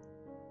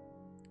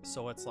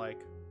 So it's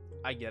like,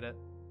 I get it.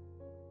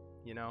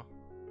 You know?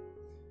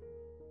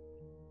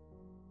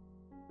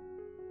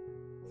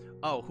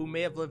 Oh, who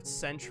may have lived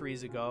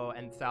centuries ago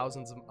and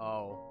thousands of...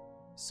 Oh.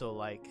 So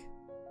like,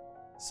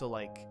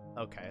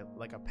 okay.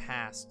 Like a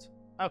past...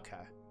 Okay.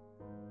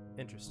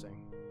 Interesting.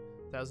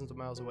 Thousands of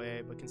miles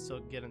away, but can still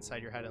get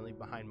inside your head and leave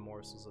behind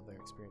morsels of their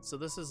experience. So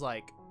this is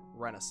like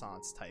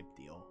Renaissance type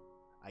deal,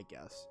 I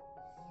guess.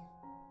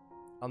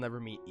 I'll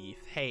never meet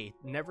Eth. Hey,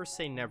 never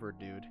say never,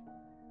 dude.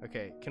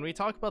 Okay, can we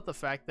talk about the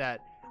fact that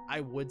I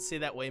would say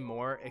that way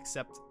more,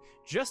 except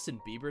Justin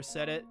Bieber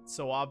said it,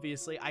 so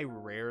obviously I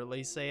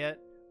rarely say it,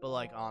 but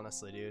like,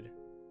 honestly, dude,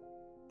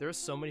 there's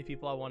so many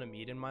people I want to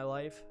meet in my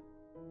life,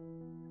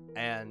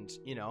 and,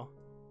 you know,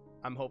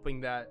 I'm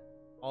hoping that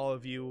all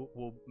of you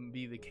will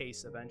be the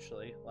case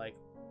eventually. Like,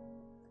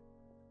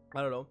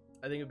 I don't know,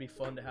 I think it'd be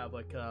fun to have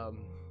like a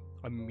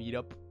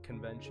meetup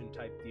convention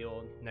type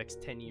deal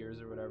next 10 years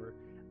or whatever.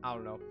 I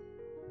don't know.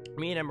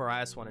 Me and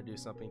Marias want to do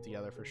something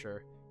together for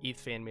sure. ETH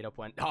fan meetup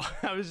went. Oh,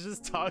 I was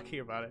just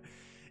talking about it.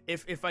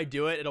 If I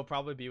do it, it'll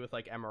probably be with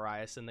like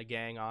Marias and the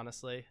gang,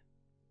 honestly.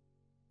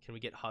 Can we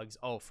get hugs?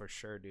 Oh, for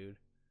sure, dude.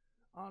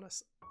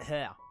 Honest.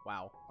 Yeah.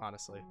 Wow.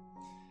 Honestly.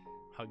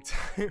 Hug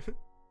time.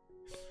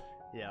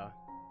 Yeah.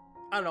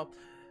 I don't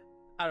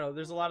know.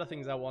 There's a lot of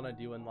things I want to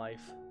do in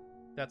life.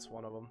 That's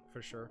one of them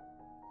for sure.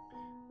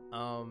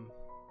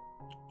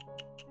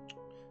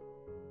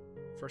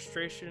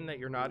 Frustration that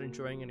you're not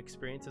enjoying an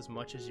experience as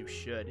much as you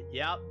should.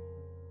 Yep.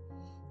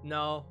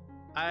 No,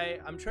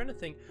 I'm trying to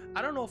think.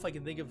 I don't know if I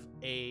can think of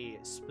a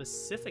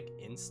specific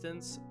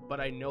instance, but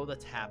I know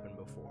that's happened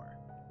before.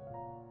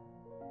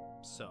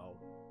 So,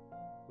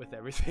 with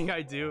everything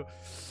I do,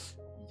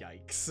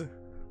 yikes.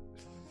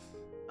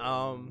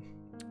 All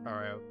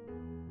right.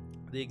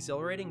 The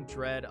exhilarating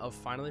dread of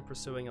finally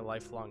pursuing a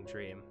lifelong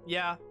dream.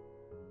 Yeah.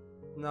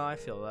 No, I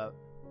feel that.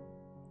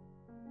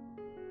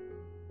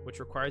 Which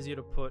requires you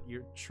to put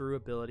your true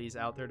abilities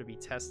out there to be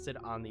tested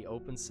on the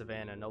open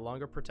savanna, no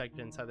longer protected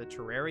inside the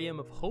terrarium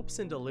of hopes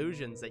and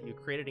delusions that you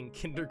created in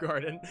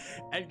kindergarten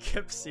and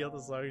kept sealed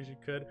as long as you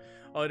could,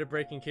 only to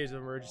break in case of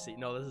emergency.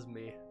 No, this is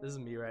me. This is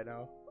me right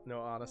now.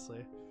 No,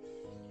 honestly.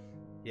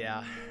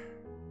 Yeah.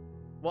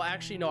 Well,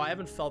 actually, no, I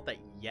haven't felt that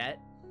yet,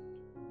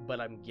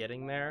 but I'm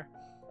getting there.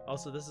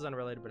 Also, this is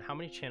unrelated, but how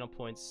many channel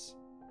points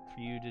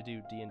for you to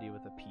do D&D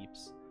with the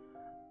peeps?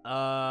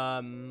 I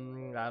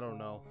don't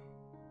know.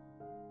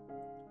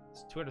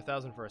 It's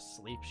 200,000 for a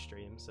sleep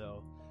stream,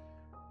 so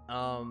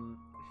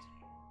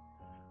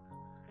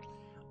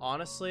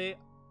honestly,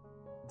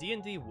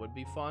 D&D would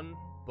be fun,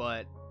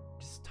 but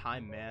just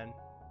time, man.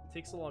 It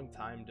takes a long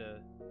time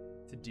to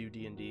do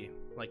D&D,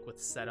 like with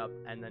setup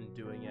and then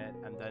doing it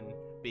and then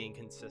being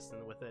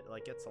consistent with it.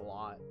 Like, it's a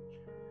lot.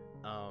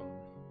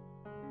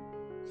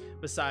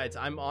 Besides,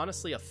 I'm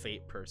honestly a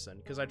Fate person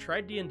because I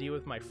tried D&D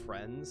with my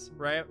friends,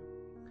 right?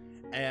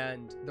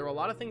 And there were a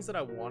lot of things that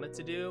I wanted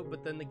to do,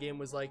 but then the game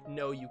was like,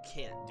 no, you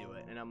can't do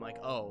it. And I'm like,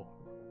 oh,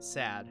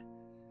 sad.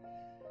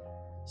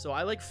 So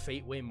I like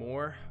Fate way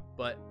more,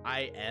 but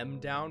I am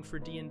down for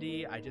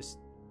D&D.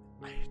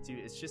 Dude,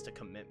 it's just a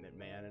commitment,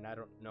 man. And I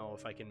don't know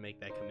if I can make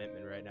that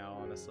commitment right now,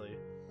 honestly.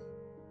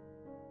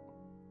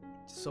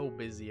 So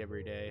busy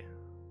every day.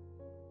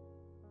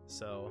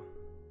 So.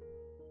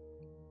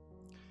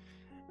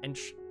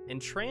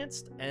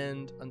 Entranced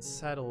and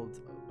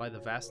unsettled by the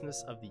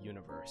vastness of the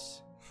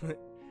universe.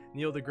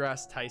 Neil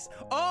deGrasse Tyson.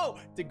 Oh,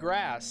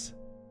 deGrasse,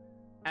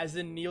 as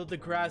in Neil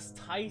deGrasse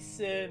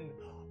Tyson.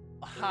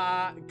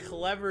 Ha,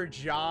 clever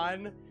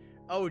John.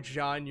 Oh,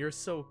 John, you're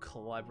so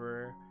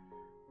clever.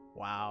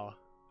 Wow.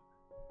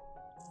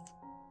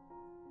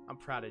 I'm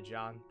proud of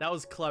John. That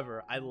was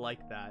clever. I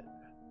like that.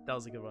 That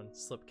was a good one.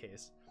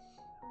 Slipcase.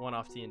 One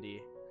off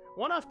D&D.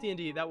 One off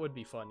D&D. That would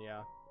be fun.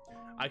 Yeah.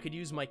 I could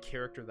use my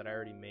character that I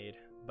already made,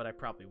 but I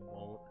probably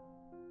won't.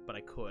 But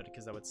I could,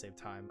 because that would save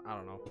time. I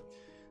don't know.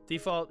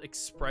 Default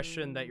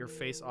expression that your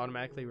face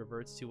automatically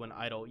reverts to when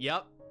idle.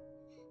 Yep.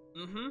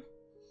 Mm-hmm.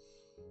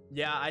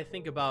 Yeah, I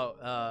think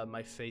about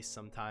my face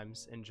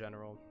sometimes in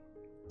general.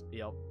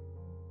 Yep.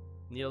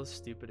 Neil's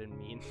stupid and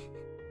mean.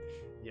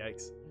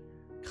 Yikes.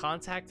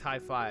 Contact high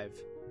five.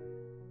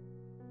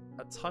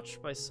 A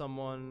touch by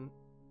someone.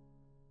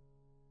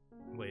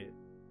 Wait.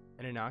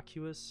 An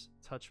innocuous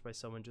touch by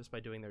someone just by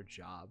doing their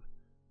job.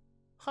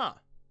 Huh.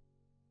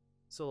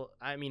 So,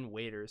 I mean,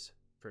 waiters,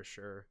 for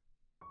sure.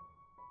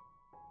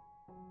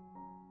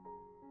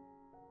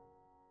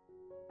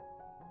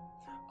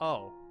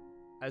 Oh.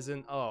 As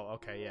in, oh,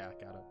 okay, yeah,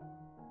 got it.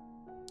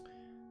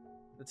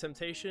 The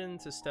temptation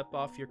to step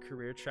off your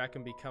career track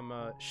and become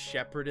a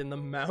shepherd in the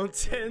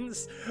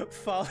mountains,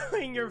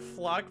 following your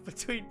flock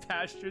between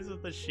pastures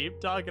with a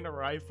sheepdog and a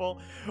rifle,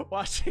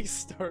 watching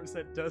storms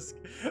at dusk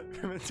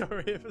from a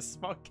doorway of a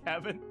small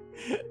cabin.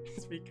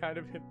 It's be kind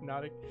of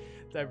hypnotic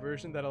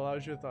diversion that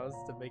allows your thoughts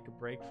to make a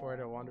break for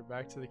it and wander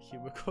back to the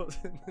cubicles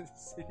in the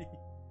city.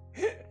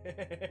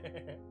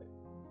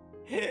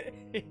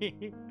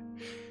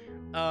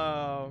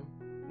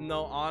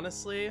 No,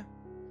 honestly,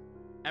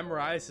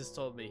 Emrise has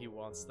told me he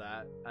wants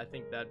that. I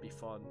think that'd be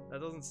fun. That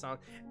doesn't sound...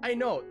 I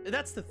know,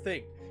 that's the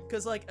thing.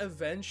 Because, like,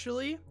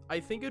 eventually, I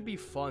think it'd be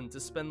fun to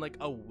spend, like,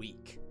 a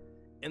week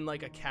in,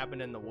 like, a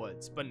cabin in the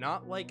woods. But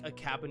not, like, a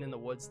cabin in the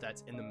woods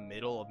that's in the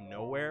middle of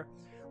nowhere.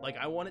 Like,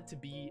 I want it to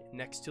be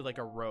next to, like,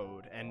 a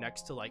road. And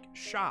next to, like,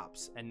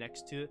 shops. And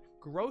next to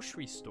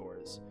grocery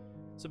stores.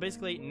 So,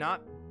 basically,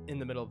 not in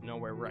the middle of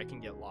nowhere where I can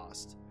get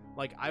lost.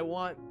 Like, I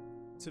want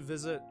to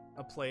visit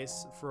a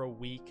place for a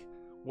week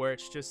where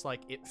it's just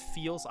like it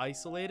feels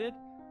isolated,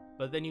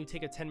 but then you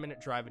take a 10-minute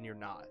drive and you're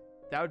not.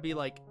 That would be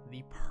like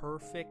the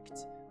perfect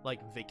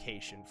like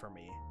vacation for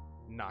me,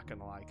 not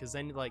gonna lie, because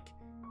then like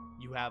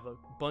you have a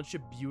bunch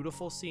of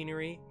beautiful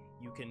scenery,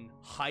 you can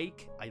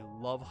hike. I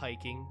love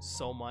hiking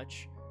so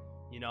much,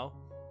 you know.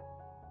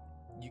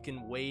 You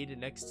can wade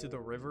next to the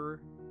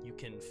river, you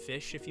can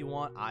fish if you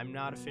want. I'm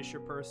not a fisher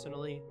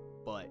personally,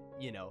 but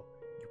you know,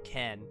 you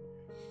can.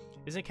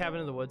 Isn't Cabin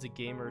in the Woods a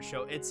game or a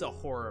show? It's a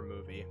horror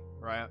movie,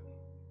 right?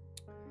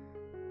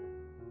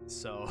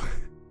 So,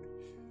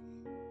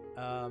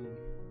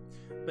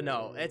 but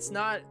no, it's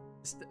not,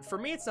 for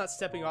me, it's not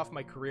stepping off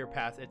my career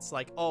path. It's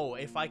like, oh,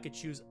 if I could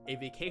choose a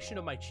vacation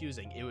of my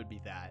choosing, it would be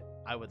that.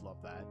 I would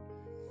love that.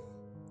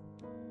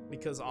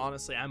 Because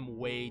honestly, I'm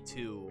way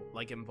too,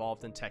 like,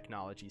 involved in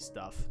technology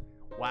stuff.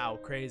 Wow,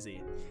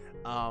 crazy.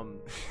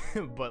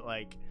 But,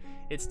 like,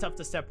 it's tough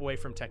to step away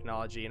from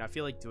technology, and I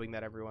feel like doing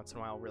that every once in a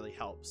while really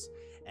helps.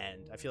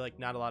 And I feel like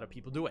not a lot of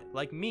people do it.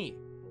 Like me.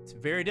 It's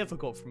very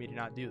difficult for me to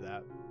not do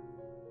that.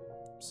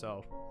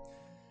 So,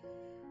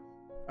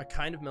 a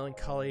kind of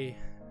melancholy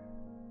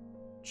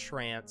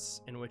trance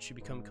in which you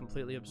become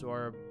completely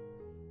absorbed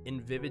in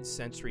vivid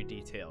sensory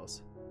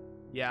details.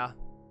 Yeah,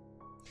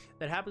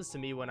 that happens to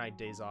me when I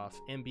days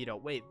off.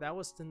 Ambito. Wait, that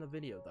was in the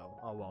video though.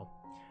 Oh well.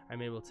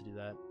 I'm able to do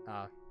that.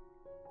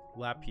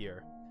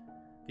 Lapierre.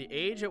 The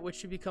age at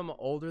which you become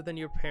older than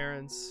your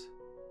parents...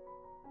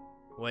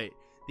 Wait.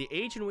 The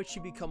age in which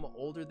you become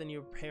older than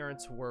your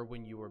parents were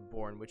when you were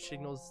born, which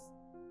signals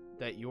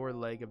that your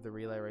leg of the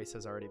relay race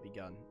has already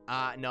begun.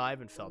 No, I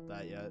haven't felt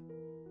that yet.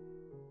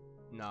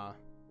 Nah.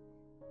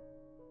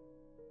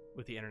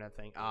 With the internet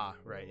thing.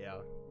 Right,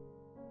 yeah.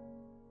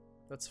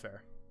 That's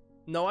fair.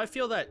 No, I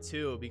feel that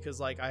too, because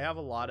like I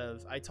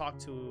talk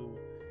to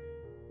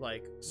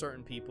like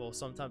certain people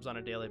sometimes on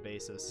a daily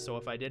basis. So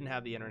if I didn't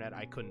have the internet,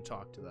 I couldn't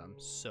talk to them.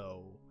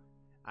 So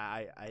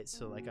I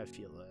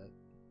feel that.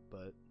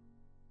 But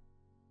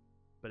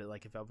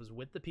like if I was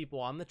with the people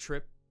on the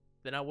trip,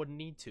 then I wouldn't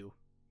need to.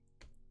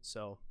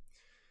 So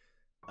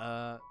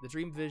the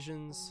dream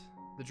visions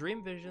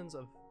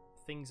of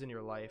things in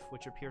your life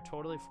which appear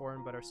totally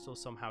foreign but are still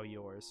somehow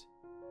yours.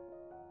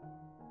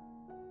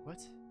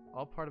 What?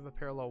 All part of a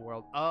parallel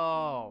world.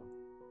 Oh,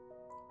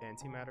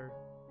 antimatter.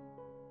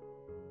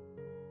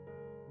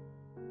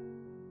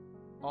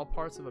 All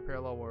parts of a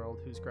parallel world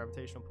whose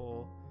gravitational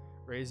pull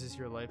raises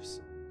your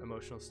life's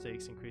emotional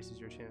stakes, increases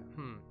your chance.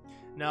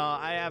 No,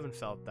 I haven't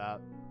felt that.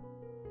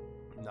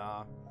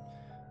 Nah.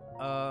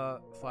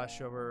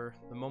 Flash over.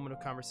 The moment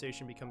of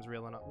conversation becomes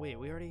real enough. Wait,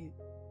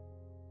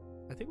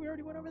 I think we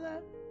already went over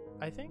that.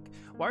 I think.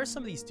 Why are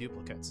some of these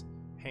duplicates?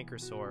 Hanker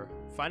sore.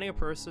 Finding a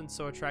person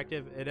so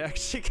attractive it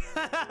actually.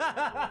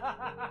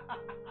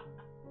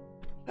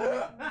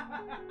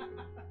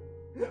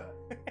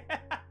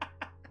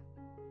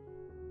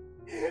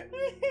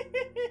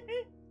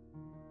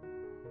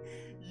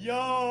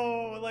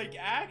 Yo, like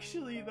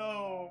actually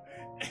though.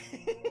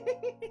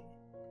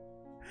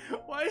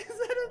 Why is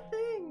that a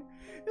thing?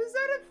 Is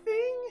that a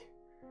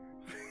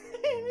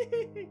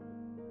thing?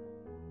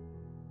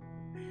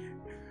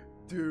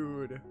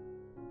 Dude.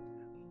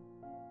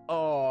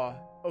 Oh,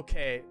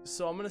 okay.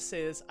 So I'm gonna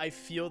say this. I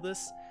feel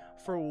this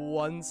for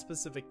one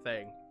specific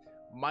thing.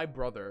 My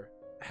brother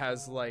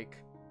has like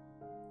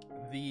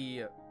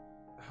the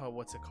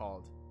what's it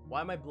called?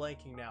 Why am I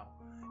blanking now?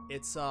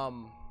 It's not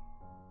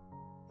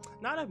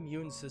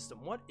immune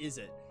system. What is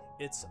it?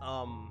 It's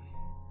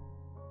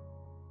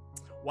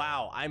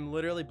wow, I'm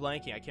literally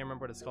blanking. I can't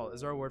remember what it's called.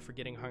 Is there a word for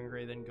getting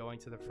hungry, then going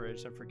to the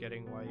fridge and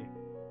forgetting why you...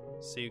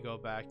 So you go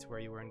back to where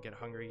you were and get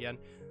hungry again?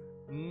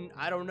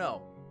 I don't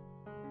know.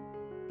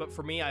 But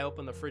for me, I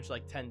open the fridge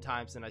like 10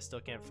 times and I still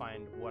can't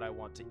find what I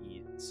want to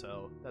eat.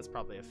 So that's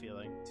probably a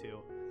feeling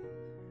too.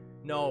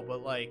 No,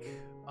 but like...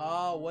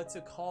 Oh, what's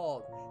it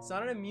called? It's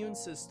not an immune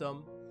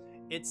system.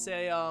 It's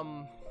a...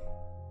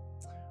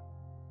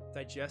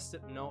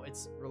 digestive. No,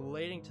 it's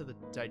relating to the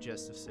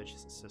digestive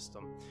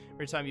system.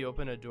 Every time you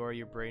open a door,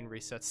 your brain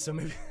resets. So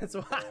maybe that's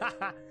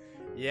why.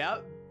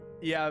 Yep.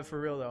 Yeah,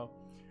 for real though.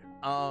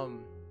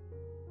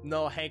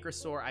 No, hanker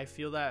sore. I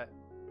feel that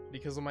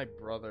because of my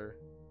brother.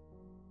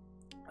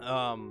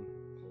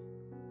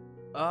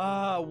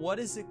 What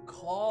is it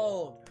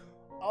called?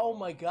 Oh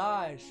my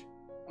gosh,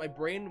 my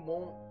brain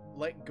won't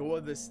let go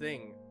of this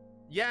thing.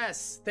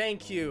 Yes,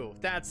 thank you.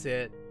 That's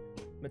it.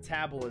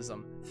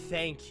 Metabolism.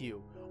 Thank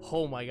you.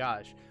 Oh my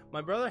gosh,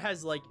 my brother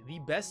has like the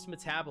best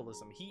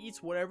metabolism. He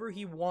eats whatever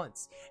he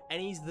wants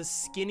and he's the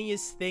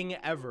skinniest thing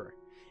ever.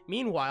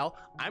 Meanwhile,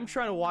 I'm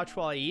trying to watch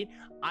while I eat,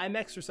 I'm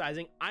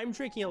exercising, I'm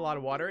drinking a lot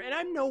of water, and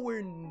I'm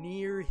nowhere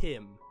near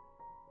him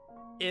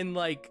in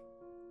like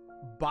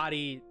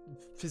body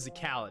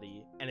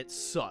physicality, and it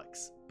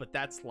sucks, but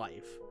that's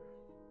life.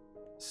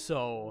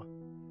 So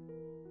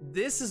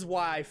this is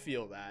why I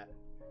feel that,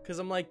 because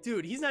I'm like,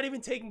 dude, he's not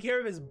even taking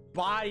care of his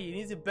body. He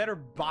needs a better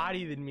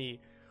body than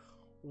me.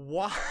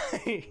 Why?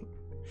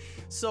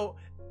 So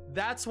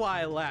that's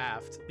why I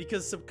laughed,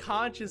 because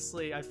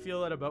subconsciously I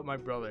feel that about my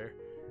brother.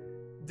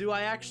 Do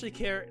I actually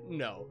care?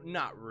 No,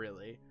 not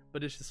really,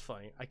 but it's just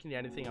funny. I can eat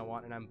anything I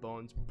want and I'm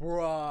bones.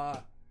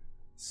 Bruh.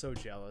 So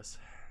jealous.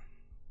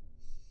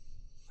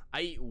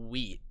 I eat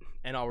wheat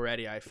and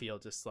already I feel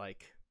just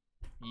like,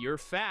 you're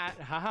fat,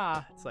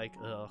 haha. It's like,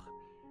 ugh,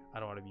 I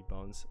don't want to be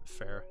bones.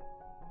 Fair.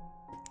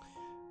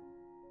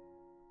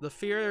 The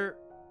fear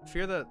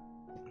that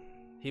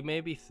he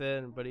may be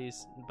thin, but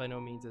he's by no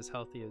means as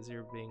healthy as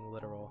you're being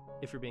literal.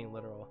 If you're being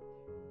literal.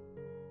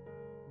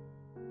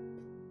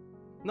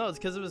 No, it's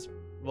because of his,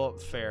 well,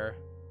 fair.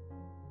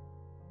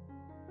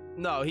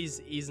 No,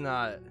 he's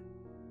not.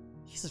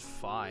 He's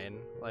fine.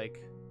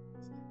 Like,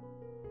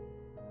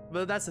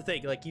 but that's the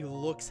thing. Like, he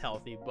looks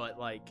healthy, but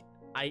like,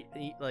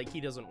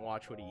 he doesn't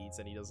watch what he eats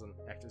and he doesn't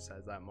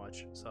exercise that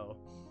much. So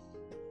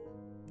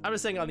I'm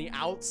just saying on the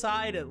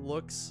outside it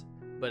looks,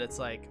 but it's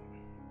like,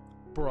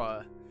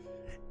 bruh.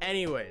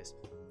 Anyways,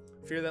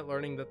 fear that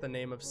learning that the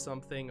name of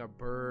something, a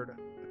bird,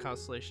 a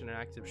constellation, an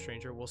active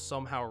stranger will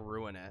somehow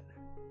ruin it.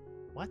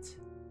 What?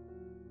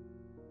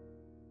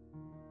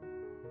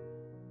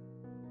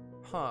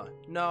 Huh.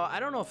 No,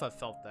 I don't know if I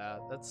felt that.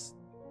 That's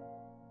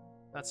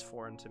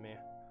foreign to me.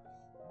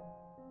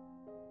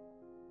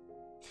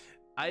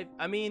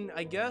 I mean,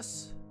 I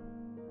guess...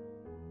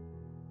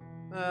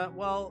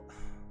 well...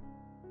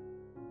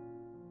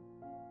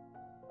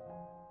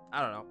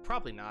 I don't know.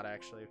 Probably not,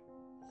 actually.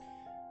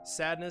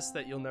 Sadness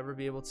that you'll never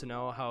be able to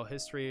know how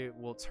history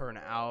will turn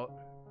out.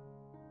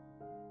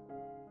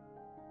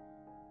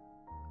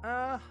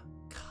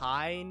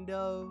 Kind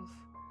of.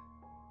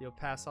 You'll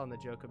pass on the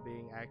joke of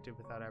being active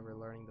without ever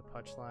learning the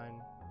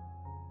punchline.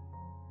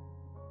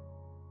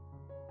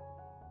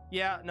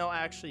 Yeah, no,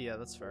 actually, yeah,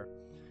 that's fair.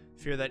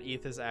 Fear that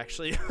ETH is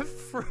actually a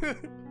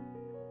fruit.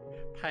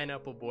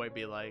 Pineapple Boy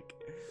be like,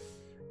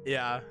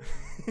 yeah.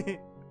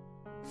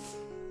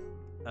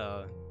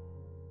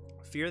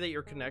 Fear that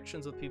your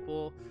connections with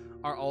people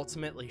are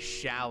ultimately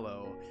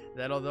shallow.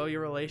 That although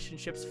your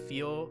relationships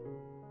feel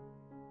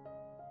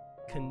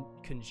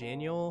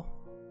congenial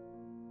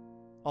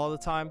all the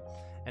time,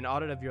 an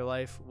audit of your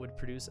life would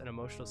produce an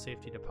emotional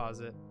safety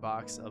deposit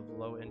box of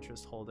low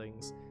interest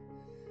holdings,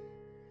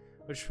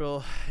 which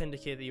will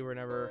indicate that you were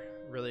never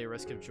really a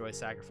risk of joy,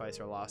 sacrifice,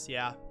 or loss.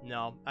 Yeah,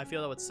 no, I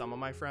feel that with some of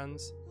my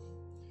friends,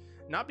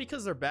 not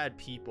because they're bad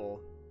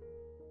people,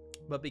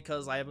 but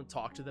because I haven't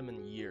talked to them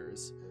in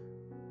years,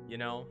 you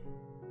know?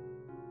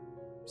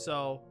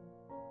 So,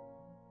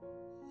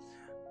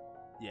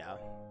 yeah,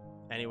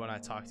 anyone I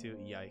talk to,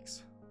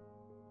 yikes.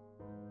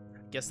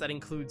 Guess that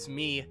includes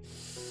me.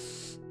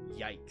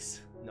 Yikes.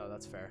 No,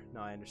 that's fair.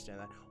 No, I understand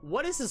that.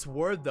 What is this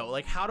word, though?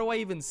 Like, how do I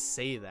even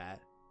say that?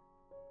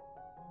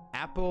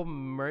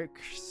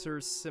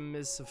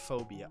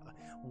 Apomorphismophobia.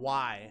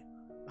 Why?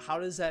 How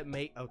does that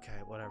make...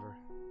 Okay, whatever.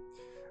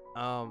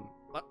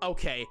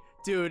 Okay,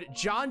 dude,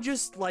 John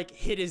just, like,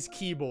 hit his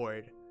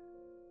keyboard.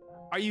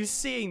 Are you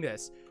seeing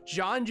this?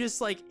 John just,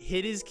 like,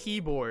 hit his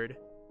keyboard.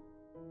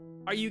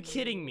 Are you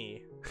kidding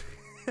me?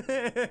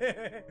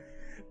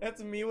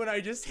 That's me when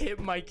I just hit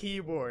my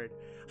keyboard.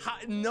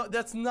 No,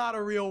 that's not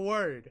a real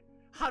word.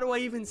 How do I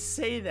even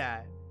say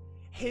that?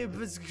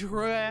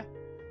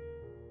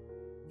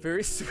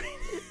 Very sweet.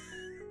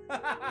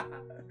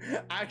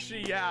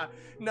 Actually, yeah.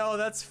 No,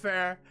 that's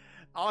fair.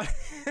 How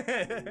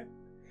do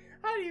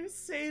you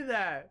say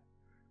that?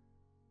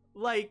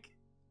 Like,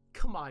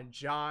 come on,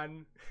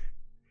 John.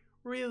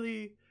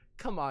 Really?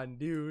 Come on,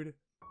 dude.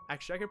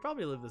 Actually, I could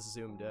probably leave this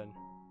zoomed in.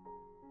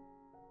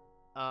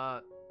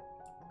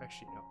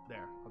 Actually, no.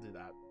 There, I'll do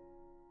that.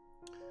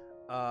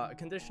 A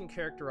condition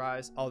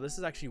characterized... Oh, this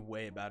is actually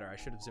way better. I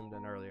should have zoomed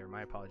in earlier.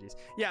 My apologies.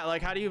 Yeah,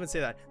 like, how do you even say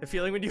that? The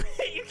feeling when you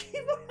hit your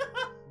keyboard...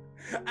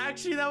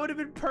 Actually, that would have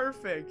been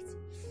perfect.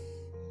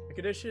 A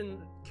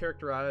condition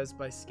characterized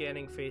by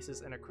scanning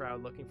faces in a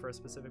crowd looking for a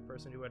specific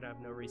person who would have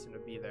no reason to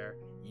be there.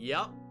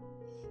 Yup.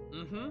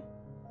 Mm-hmm.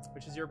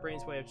 Which is your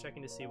brain's way of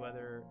checking to see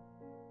whether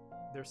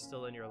they're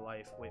still in your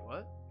life. Wait,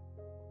 what?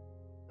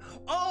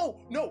 Oh,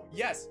 no,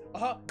 yes.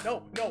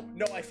 No,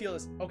 I feel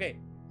this. Okay,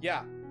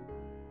 yeah.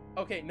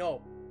 Okay,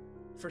 no,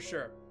 for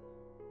sure.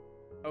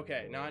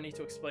 Okay, now I need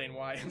to explain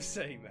why I'm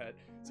saying that.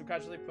 So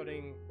casually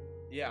putting,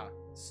 yeah,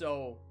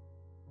 so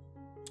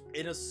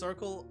in a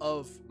circle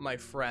of my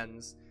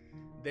friends,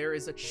 there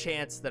is a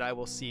chance that I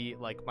will see,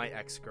 like, my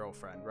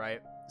ex-girlfriend,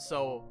 right?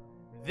 So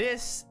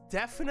this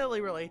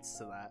definitely relates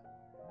to that.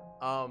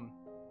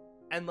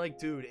 And, like,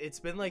 dude, it's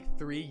been, like,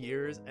 3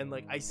 years, and,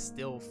 like, I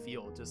still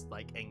feel just,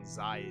 like,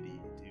 anxiety,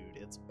 dude.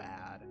 It's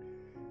bad.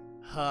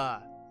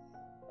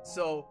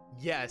 So,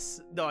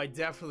 yes. No, I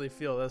definitely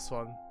feel this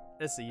one.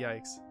 It's a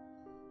yikes.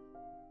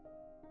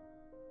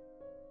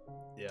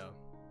 Yeah.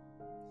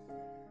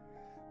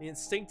 The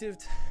instinctive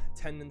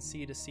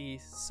tendency to see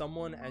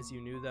someone as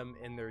you knew them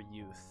in their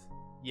youth.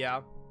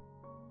 Yeah.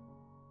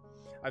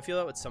 I feel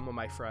that with some of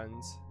my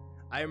friends.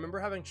 I remember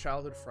having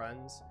childhood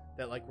friends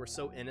that, like, were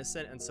so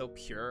innocent and so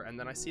pure, and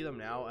then I see them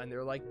now and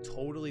they're, like,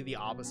 totally the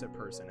opposite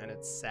person, and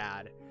it's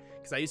sad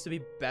because I used to be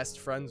best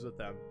friends with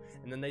them,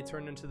 and then they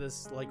turned into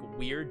this, like,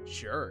 weird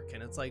jerk,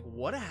 and it's like,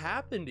 what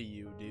happened to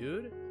you,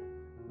 dude?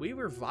 We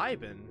were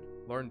vibing.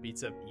 Lauren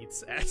beats up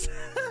eats at.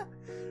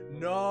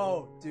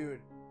 No,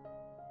 dude.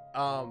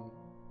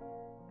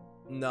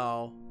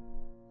 No.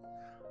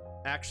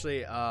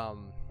 Actually,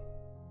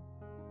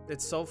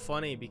 it's so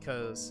funny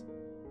because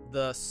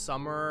the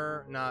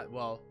summer,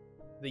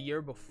 the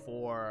year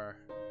before,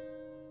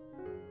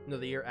 no,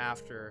 the year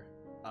after,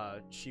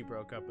 she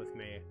broke up with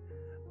me,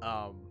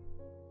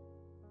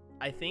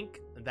 I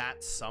think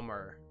that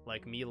summer,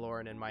 like, me,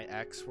 Lauren, and my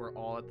ex were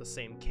all at the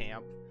same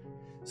camp.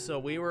 So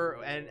we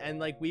were, and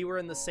like, we were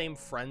in the same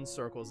friend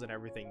circles and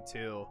everything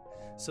too.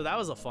 So that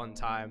was a fun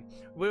time.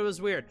 But it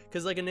was weird,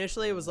 because, like,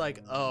 initially it was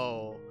like,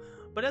 oh,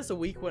 but as the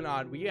week went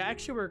on, we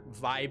actually were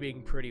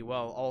vibing pretty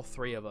well, all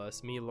three of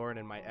us, me, Lauren,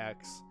 and my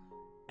ex.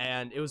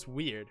 And it was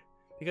weird,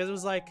 because it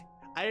was like,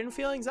 I didn't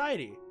feel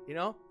anxiety, you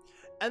know?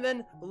 And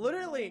then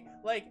literally,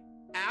 like,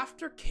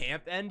 after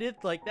camp ended,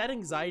 like, that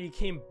anxiety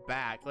came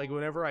back, like,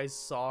 whenever I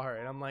saw her,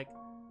 and I'm like,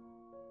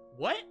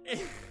 what?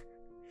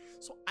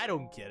 So I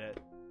don't get it.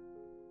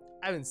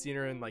 I haven't seen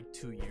her in, like,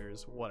 2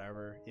 years,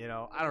 whatever, you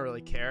know? I don't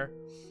really care.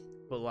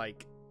 But,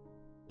 like,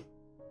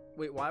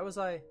 wait, why was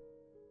I?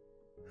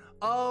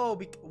 Oh,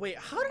 wait,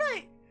 how did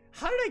I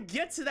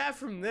get to that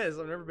from this?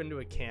 I've never been to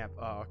a camp.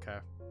 Oh, okay.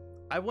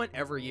 I went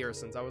every year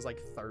since I was, like,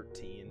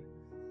 13.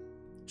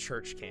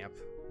 Church camp.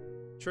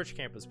 Church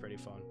camp was pretty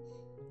fun.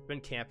 been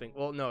camping.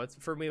 Well, no, it's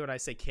for me when I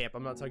say camp,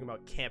 I'm not talking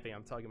about camping.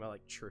 I'm talking about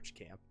like church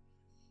camp,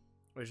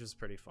 which is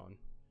pretty fun.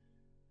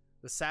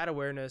 The sad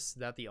awareness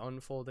that the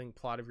unfolding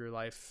plot of your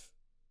life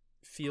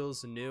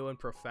feels new and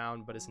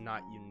profound, but is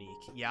not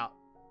unique. Yeah.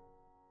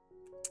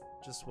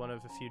 Just one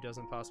of a few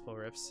dozen possible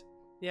rips.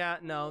 Yeah,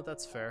 no,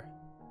 that's fair.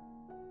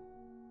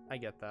 I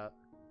get that.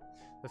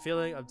 The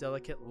feeling of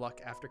delicate luck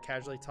after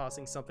casually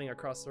tossing something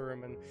across the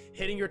room and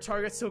hitting your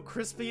target so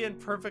crispy and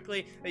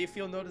perfectly that you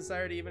feel no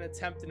desire to even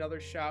attempt another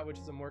shot, which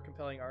is a more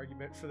compelling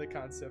argument for the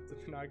concept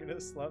of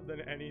monogamous love than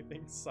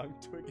anything sung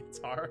to a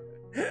guitar.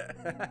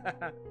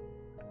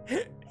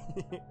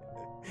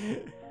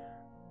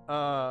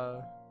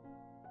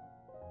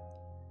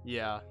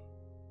 Yeah.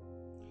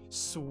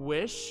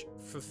 Swish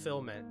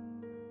fulfillment.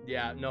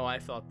 Yeah, no, I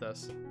felt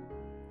this.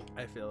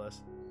 I feel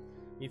this.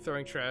 You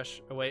throwing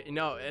trash away?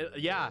 No,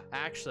 yeah,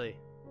 actually.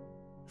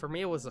 For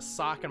me, it was a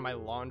sock in my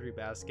laundry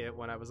basket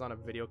when I was on a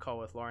video call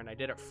with Lauren. I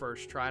did it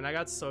first try, and I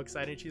got so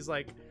excited. She's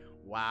like,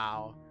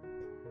 wow.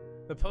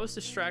 The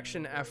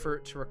post-distraction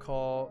effort to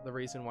recall the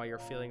reason why you're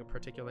feeling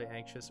particularly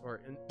anxious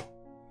or...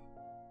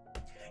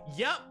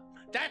 Yep,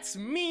 that's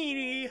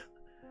me!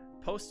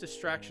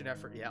 Post-distraction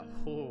effort, yeah.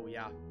 Oh,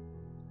 yeah.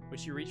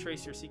 Which you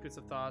retrace your sequence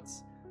of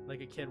thoughts like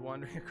a kid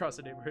wandering across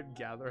a neighborhood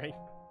gathering.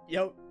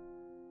 Yep.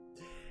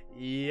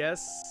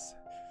 Yes.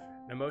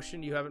 An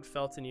emotion you haven't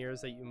felt in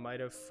years that you might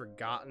have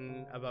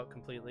forgotten about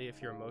completely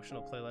if your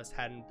emotional playlist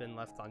hadn't been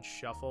left on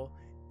shuffle.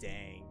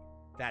 Dang,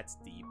 that's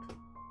deep.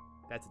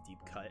 That's a deep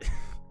cut.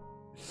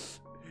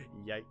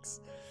 Yikes.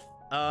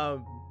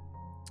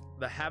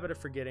 The habit of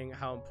forgetting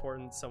how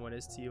important someone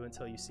is to you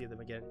until you see them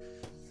again.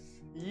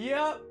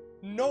 Yep.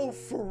 No,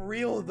 for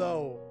real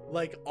though.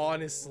 Like,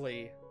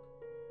 honestly.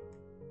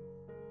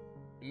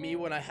 Me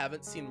when I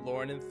haven't seen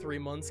Lauren in 3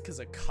 months because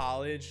of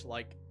college,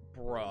 like,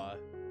 bruh.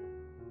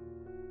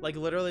 Like,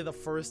 literally the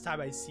first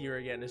time I see her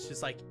again, it's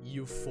just like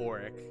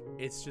euphoric.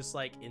 It's just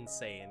like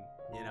insane,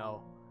 you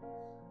know?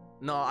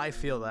 No, I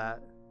feel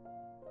that.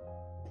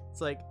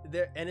 It's like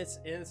there, and it's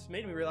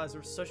made me realize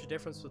there's such a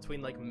difference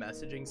between like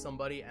messaging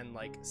somebody and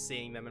like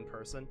seeing them in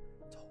person.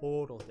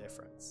 Total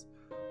difference.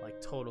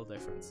 Like, total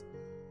difference.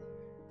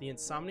 The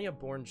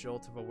insomnia-born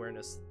jolt of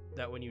awareness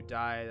that when you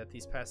die, that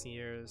these passing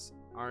years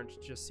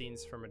aren't just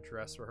scenes from a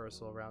dress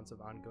rehearsal, rounds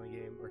of ongoing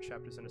game, or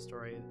chapters in a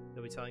story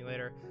they'll be telling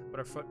later, but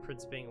are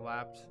footprints being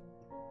lapped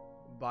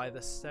by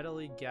the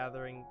steadily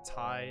gathering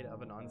tide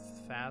of an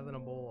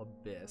unfathomable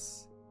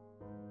abyss.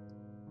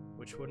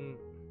 Which wouldn't...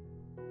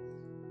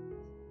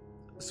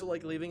 So,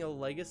 like, leaving a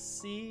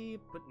legacy,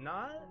 but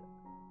not?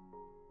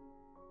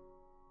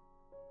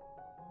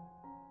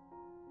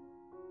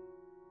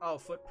 Oh,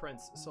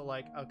 footprints. So,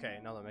 like, okay,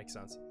 now that makes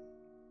sense.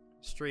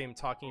 Stream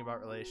talking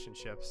about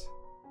relationships.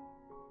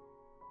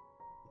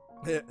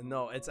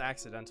 No, it's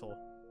accidental.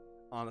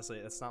 Honestly,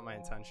 that's not my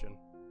intention.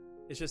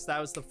 It's just that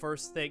was the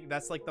first thing.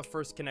 That's like the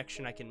first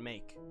connection I can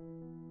make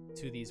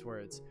to these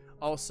words.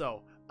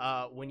 Also,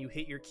 when you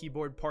hit your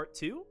keyboard part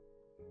 2,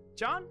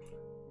 John,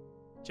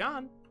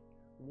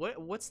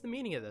 what's the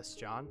meaning of this,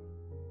 John?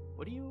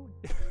 What do you?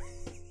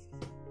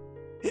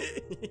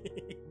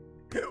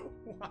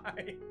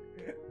 Why?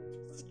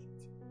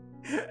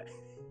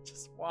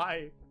 Just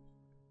why?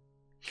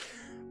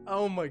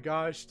 Oh my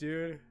gosh,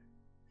 dude.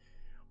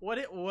 What,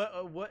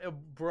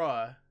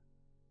 bruh.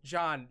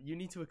 John, you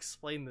need to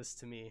explain this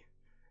to me.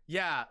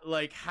 Yeah,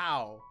 like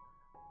how?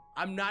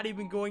 I'm not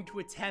even going to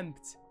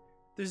attempt.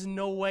 There's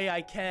no way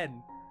I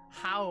can.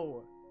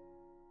 How?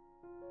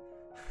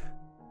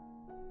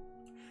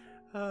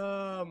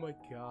 Oh my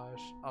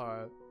gosh.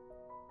 Alright.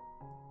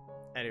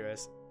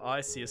 Anyways, all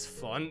I see is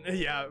fun.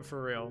 Yeah,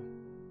 for real.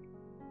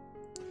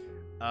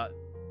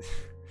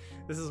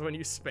 This is when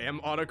you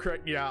spam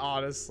autocorrect. Yeah,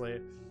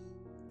 honestly.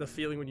 The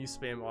feeling when you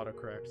spam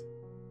autocorrect.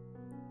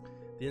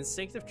 The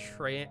instinctive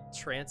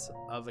trance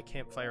of a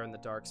campfire in the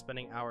dark,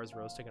 spending hours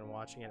roasting and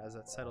watching it as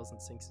it settles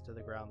and sinks into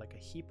the ground like a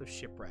heap of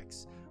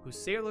shipwrecks, whose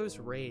sailors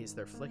raise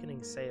their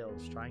flicking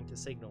sails, trying to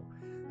signal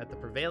that the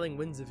prevailing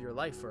winds of your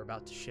life are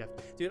about to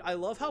shift. Dude, I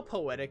love how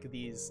poetic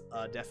these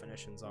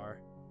definitions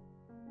are.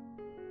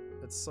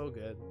 It's so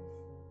good.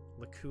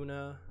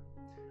 Lacuna.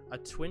 A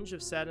twinge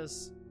of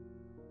sadness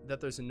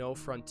that there's no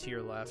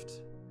frontier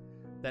left.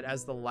 That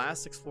as the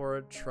last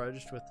explorer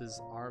trudged with his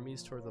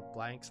armies toward the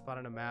blank spot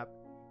on a map,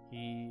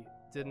 he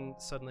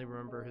didn't suddenly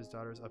remember his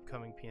daughter's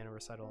upcoming piano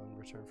recital and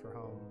return for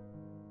home.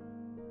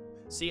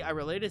 See, I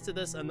related to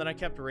this and then I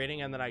kept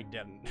reading and then I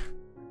didn't.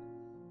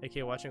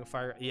 AKA watching a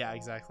fire. Yeah,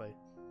 exactly.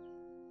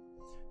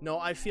 No,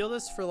 I feel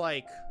this for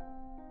like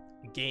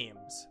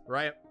games,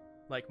 right?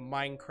 Like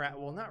Minecraft.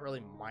 Well, not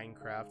really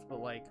Minecraft, but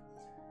like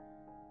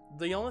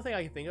the only thing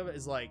I can think of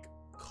is like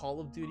Call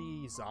of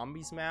Duty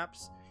Zombies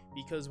maps,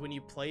 because when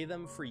you play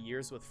them for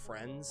years with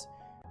friends,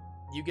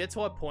 you get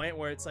to a point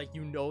where it's like,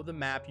 you know the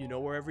map, you know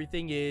where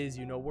everything is,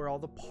 you know where all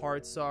the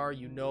parts are,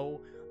 you know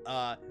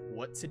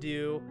what to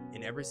do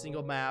in every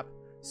single map.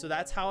 So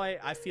that's how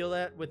I feel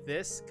that with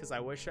this, because I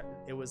wish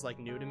it was like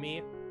new to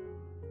me.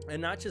 And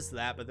not just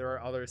that, but there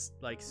are other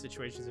like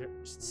situations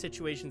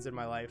in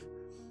my life.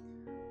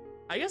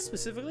 I guess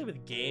specifically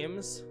with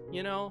games,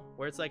 you know,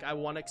 where it's like I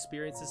want to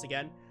experience this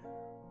again.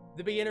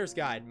 The Beginner's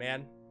Guide,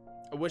 man.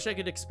 I wish I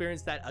could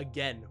experience that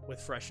again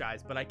with fresh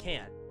eyes, but I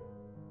can't.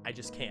 I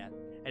just can't.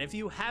 And if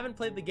you haven't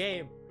played the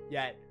game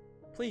yet,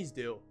 please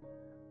do.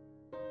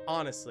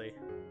 Honestly,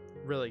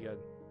 really good.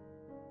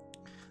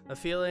 The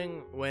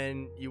feeling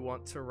when you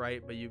want to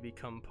write but you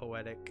become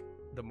poetic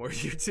the more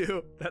you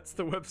do. That's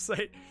the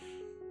website.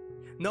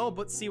 No,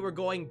 but see, we're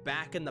going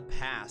back in the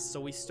past.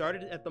 So we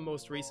started at the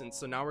most recent,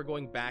 so now we're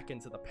going back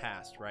into the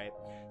past, right?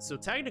 So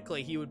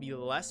technically he would be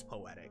less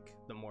poetic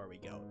the more we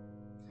go.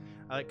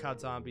 I like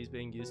COD zombies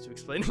being used to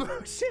explain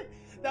emotion.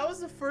 That was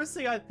the first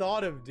thing I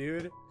thought of,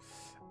 dude.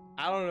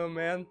 I don't know,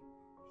 man.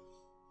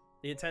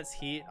 The intense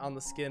heat on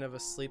the skin of a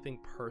sleeping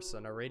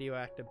person, a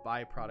radioactive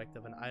byproduct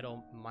of an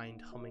idle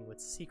mind humming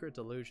with secret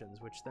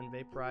delusions, which then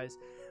vaporize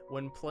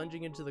when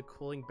plunging into the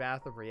cooling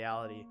bath of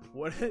reality.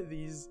 What are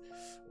these?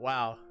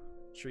 Wow.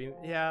 Dream.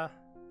 Yeah,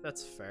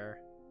 that's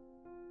fair.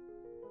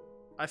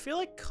 I feel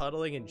like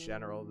cuddling in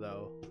general,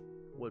 though,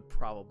 would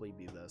probably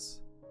be this.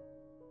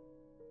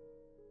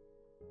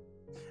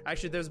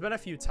 Actually, there's been a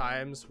few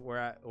times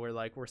where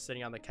like we're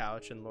sitting on the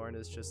couch and Lauren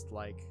is just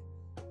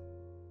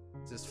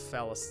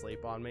fell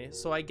asleep on me.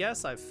 So I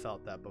guess I've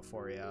felt that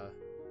before. Yeah,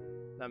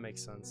 that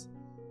makes sense.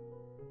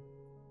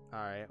 All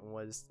right,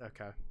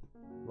 okay?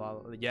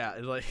 Yeah,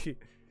 like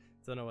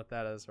don't know what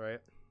that is, right?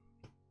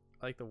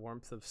 I like the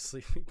warmth of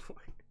sleeping point.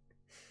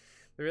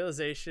 The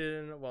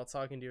realization while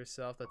talking to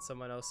yourself that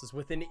someone else is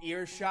within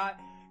earshot.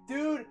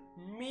 Dude,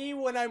 me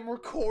when I'm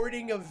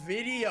recording a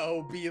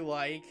video be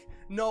like,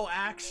 no,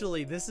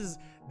 actually, this is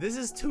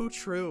too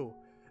true.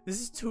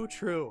 This is too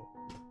true.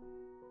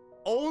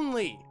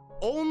 Only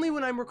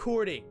when I'm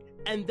recording,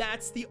 and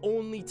that's the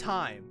only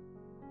time.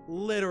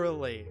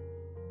 Literally.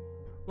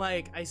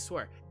 Like, I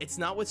swear, it's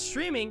not with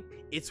streaming,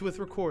 it's with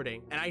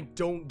recording, and I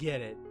don't get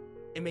it.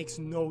 It makes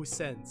no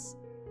sense.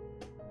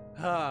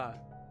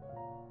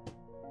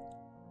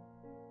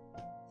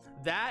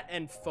 That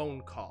and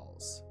phone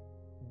calls.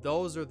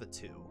 Those are the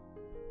two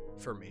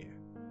for me.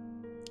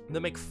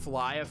 The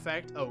McFly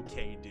effect?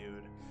 Okay,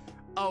 dude.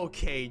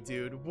 Okay,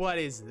 dude. What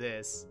is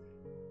this?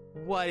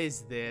 What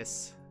is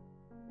this?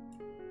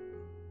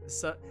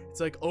 So, it's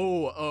like,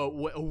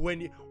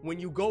 when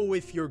you go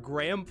with your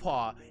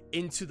grandpa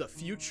into the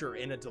future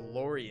in a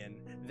DeLorean,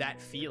 that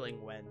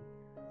feeling when.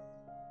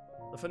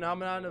 The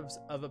phenomenon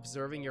of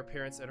observing your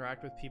parents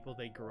interact with people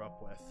they grew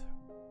up with.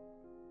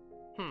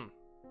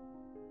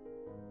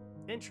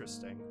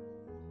 Interesting.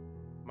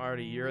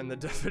 Marty, you're in the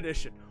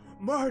definition.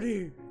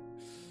 Marty!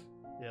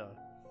 Yeah.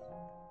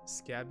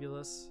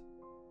 Scabulous.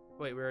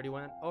 Wait, we already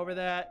went over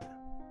that.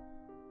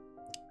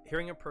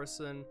 Hearing a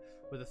person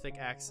with a thick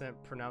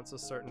accent pronounce a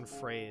certain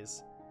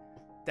phrase.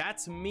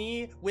 That's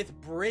me with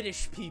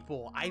British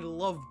people. I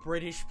love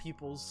British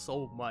people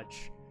so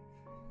much.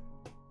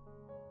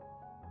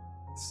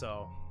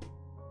 So,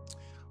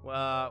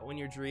 when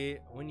you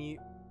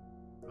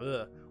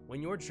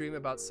dream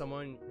about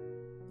someone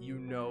you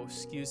know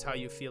skews how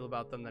you feel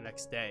about them the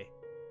next day.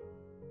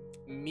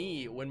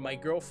 Me, when my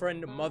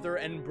girlfriend, mother,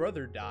 and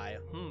brother die.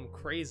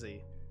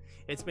 Crazy.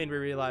 It's made me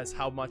realize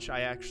how much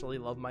I actually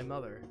love my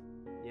mother.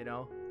 You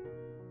know?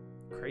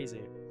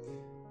 Crazy.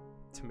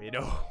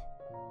 Tomato.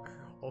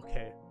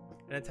 Okay.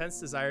 An intense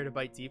desire to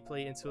bite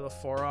deeply into the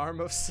forearm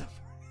of someone.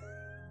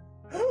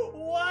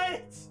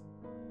 What?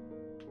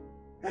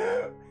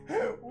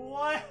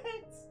 What?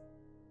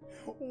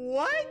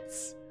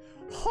 What?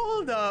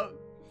 Hold up.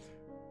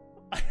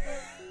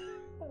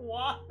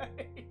 Why?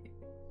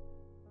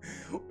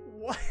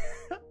 What?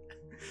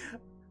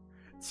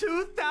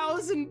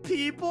 2,000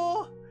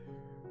 people?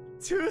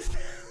 2,000?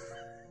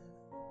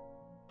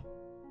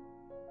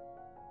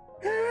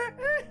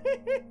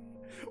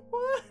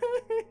 Why?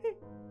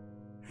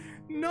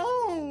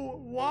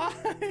 No, why?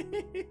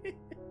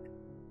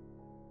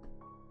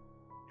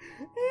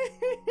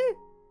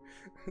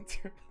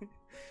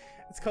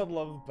 It's called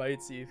Love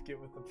Bites Eve. Get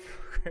with the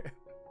program.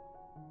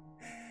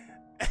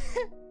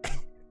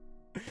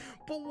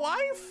 But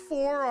why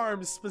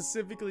forearms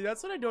specifically?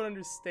 That's what I don't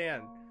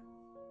understand.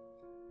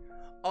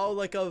 Oh,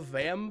 like a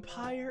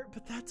vampire?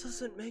 But that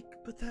doesn't make...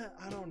 But that...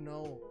 I don't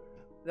know.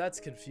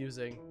 That's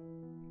confusing.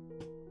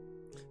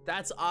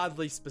 That's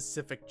oddly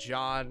specific,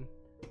 John.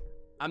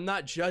 I'm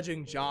not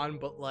judging John,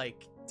 but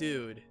like,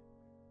 dude.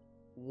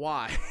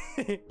 Why?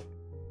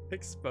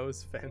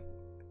 Exposed Finn.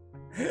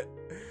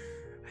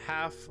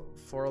 Half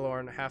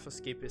forlorn, half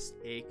escapist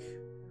ache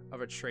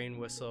of a train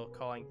whistle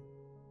calling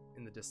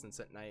in the distance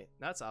at night.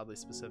 That's oddly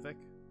specific.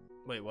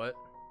 Wait, what?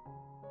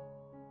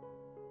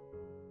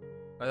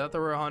 I thought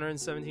there were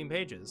 117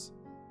 pages.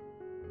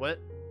 What?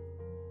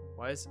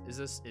 Why is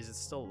it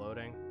still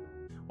loading?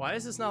 Why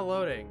is this not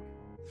loading?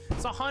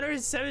 It's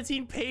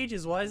 117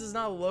 pages. Why is this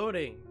not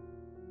loading?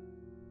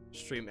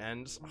 Stream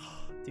ends.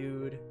 Oh,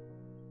 dude.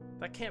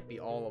 That can't be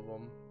all of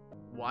them.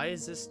 Why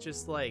is this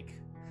just like...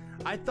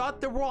 I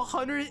thought there were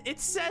 100... It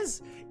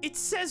says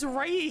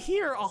right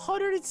here,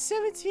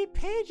 117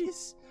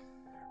 pages.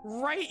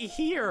 Right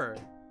here.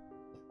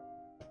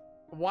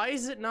 Why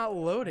is it not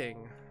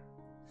loading?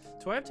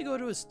 Do I have to go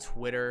to his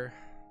Twitter?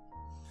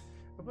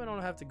 I hope I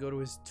don't have to go to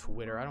his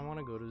Twitter. I don't want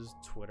to go to his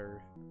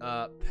Twitter.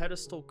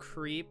 Pedestal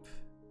creep.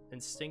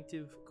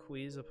 Instinctive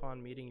quease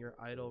upon meeting your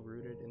idol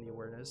rooted in the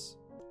awareness.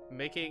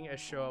 Making a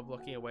show of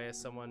looking away as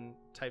someone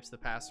types the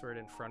password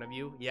in front of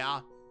you. Yeah.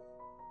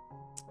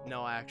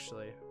 No,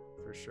 actually.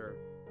 For sure.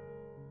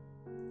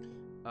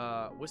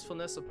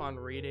 Wistfulness upon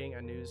reading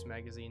a news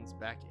magazine's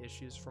back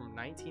issues from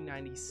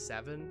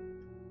 1997.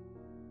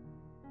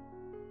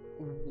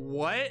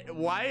 What?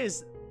 Why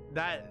is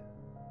that?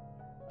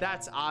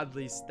 That's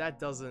oddly... That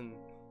doesn't...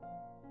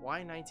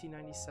 Why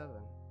 1997?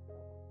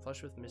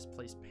 Flush with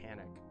misplaced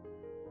panic.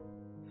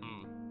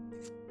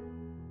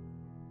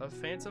 A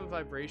phantom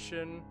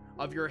vibration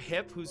of your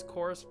hip whose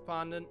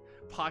correspondent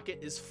pocket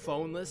is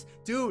phoneless.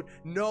 Dude,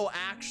 no,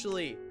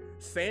 actually.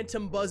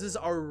 Phantom buzzes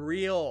are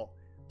real.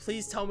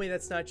 Please tell me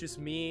that's not just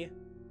me.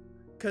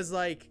 Because,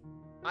 like,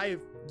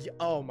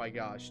 oh my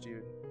gosh,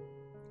 dude.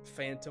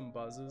 Phantom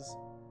buzzes.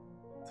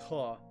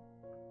 Huh.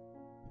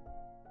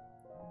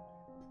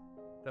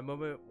 That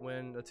moment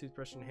when a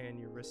toothbrush in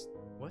hand, your wrist...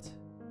 What?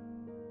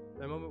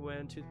 That moment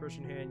when toothbrush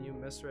in hand, you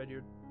misread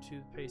your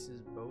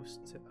toothpaste's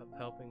boast of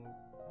helping...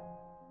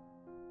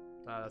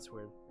 Ah, that's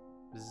weird.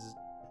 Bzz.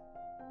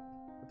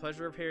 The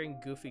pleasure of hearing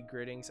goofy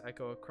greetings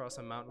echo across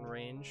a mountain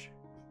range.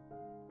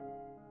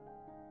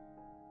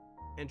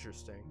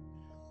 Interesting.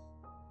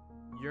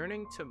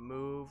 Yearning to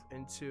move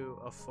into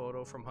a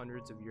photo from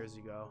hundreds of years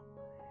ago.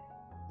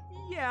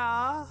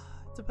 Yeah,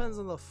 depends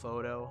on the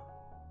photo.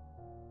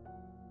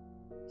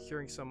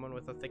 Hearing someone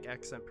with a thick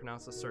accent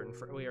pronounce a certain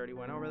phrase. We already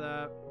went over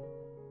that.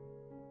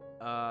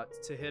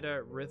 To hit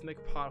a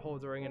rhythmic pothole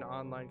during an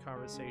online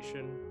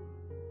conversation,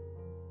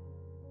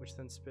 which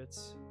then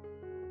spits.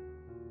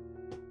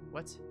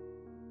 What?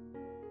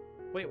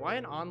 Wait, why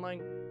an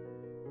online?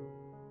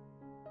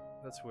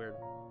 That's weird.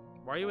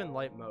 Why are you in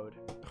light mode?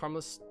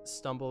 Harmless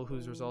stumble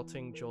whose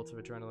resulting jolt of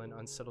adrenaline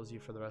unsettles you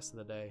for the rest of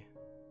the day.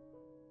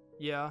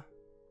 Yeah.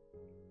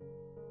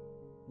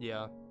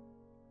 Yeah.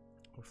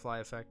 Fly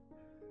effect.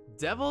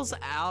 Devil's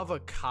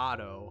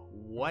avocado.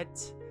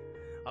 What?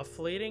 A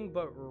fleeting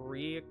but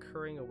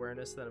reoccurring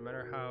awareness that no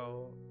matter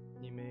how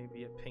you may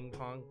be at ping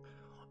pong.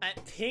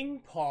 At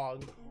ping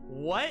pong?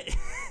 What?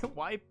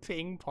 Why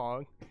ping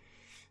pong?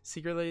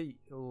 Secretly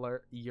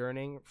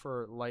yearning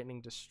for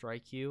lightning to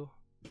strike you.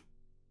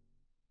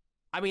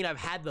 I mean, I've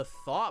had the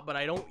thought, but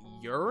I don't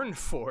yearn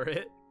for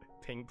it.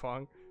 Ping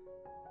pong.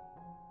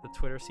 The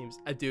Twitter seems...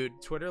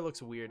 dude, Twitter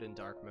looks weird in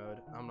dark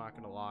mode. I'm not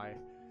gonna lie.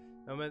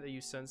 The moment that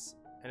you sense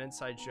an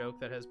inside joke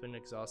that has been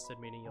exhausted,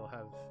 meaning you'll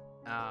have...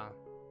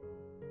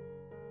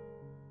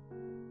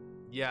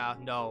 Yeah,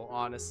 no,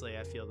 honestly,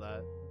 I feel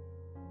that.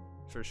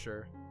 For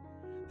sure.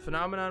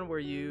 Phenomenon where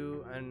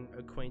you and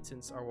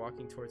acquaintance are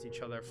walking towards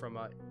each other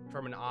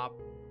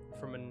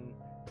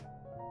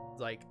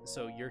like,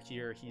 so you're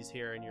here, he's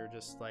here, and you're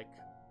just like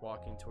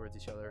walking towards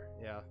each other.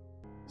 Yeah.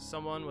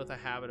 Someone with a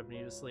habit of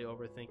needlessly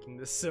overthinking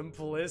the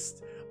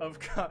simplest of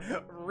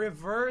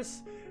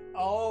reverse.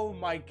 Oh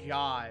my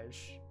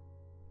gosh.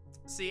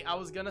 See, I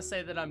was gonna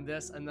say that I'm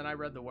this, and then I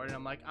read the word and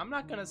I'm like, I'm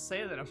not gonna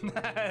say that I'm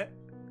that.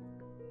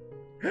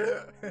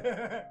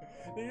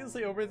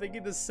 Needlessly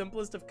overthinking the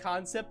simplest of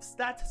concepts.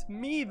 That's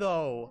me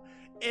though.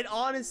 It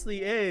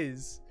honestly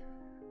is.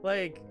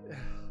 Like,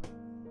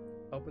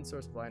 open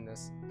source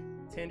blindness.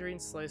 Tangerine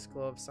slice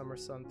glow of summer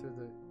sun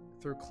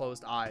through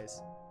closed eyes.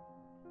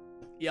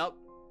 Yep.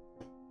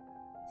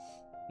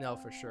 No,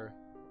 for sure.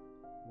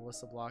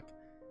 Melissa Block.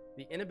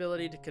 The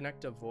inability to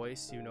connect a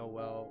voice you know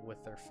well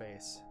with their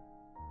face.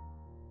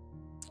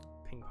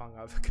 Ping pong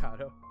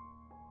avocado.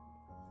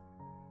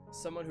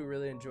 Someone who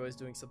really enjoys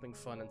doing something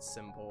fun and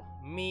simple.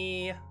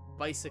 Me.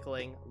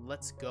 Bicycling.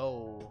 Let's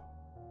go.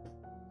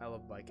 I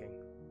love biking.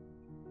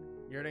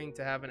 Yearning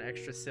to have an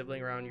extra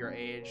sibling around your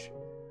age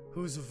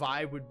whose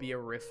vibe would be a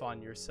riff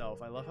on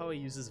yourself. I love how he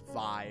uses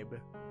vibe.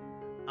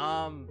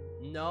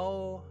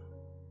 No,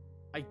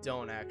 I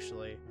don't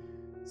actually.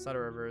 It's not a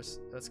reverse.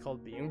 That's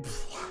called being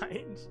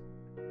blind.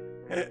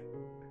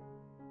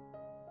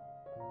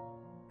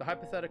 The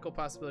hypothetical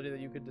possibility that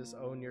you could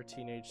disown your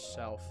teenage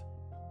self.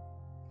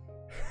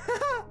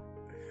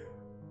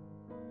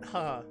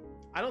 I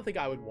don't think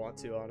I would want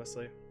to,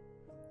 honestly.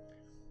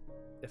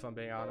 If I'm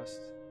being honest.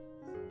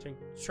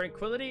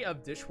 Tranquility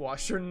of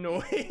dishwasher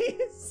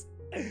noise.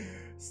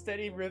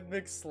 Steady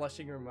rhythmic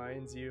slushing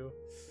reminds you.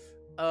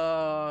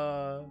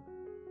 I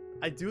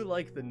do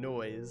like the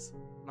noise.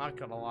 Not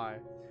gonna lie.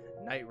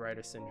 Knight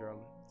Rider syndrome.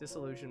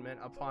 Disillusionment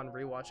upon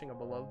rewatching a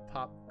beloved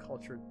pop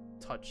culture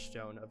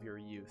touchstone of your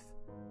youth.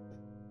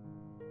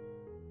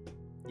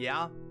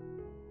 Yeah.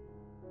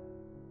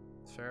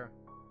 It's fair.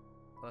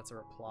 That's a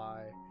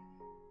reply.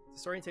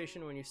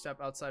 Disorientation when you step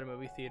outside a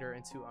movie theater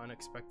into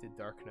unexpected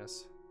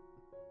darkness.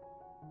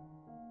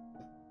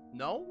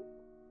 No?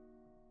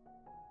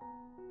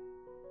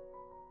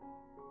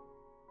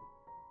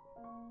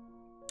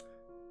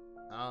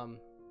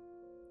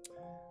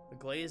 The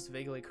glazed,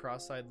 vaguely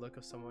cross-eyed look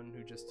of someone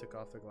who just took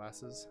off their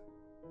glasses.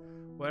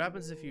 What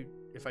happens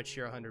if I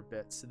cheer 100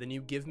 bits? Then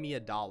you give me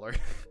 $1.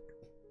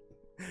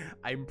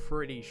 I'm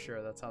pretty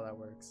sure that's how that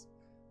works.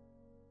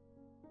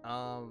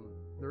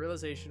 The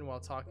realization while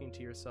talking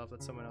to yourself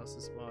that someone else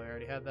is well, I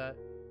already had that.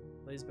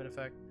 Lazy bin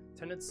effect.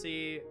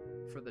 Tendency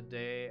for the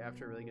day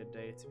after a really good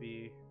day to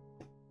be.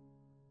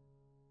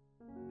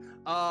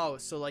 Oh,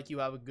 so like you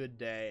have a good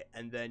day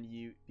and then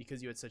you,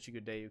 because you had such a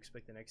good day, you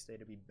expect the next day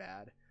to be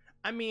bad.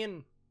 I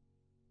mean,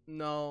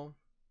 no.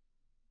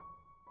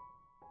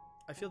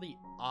 I feel the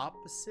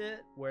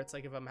opposite, where it's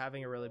like if I'm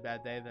having a really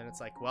bad day, then it's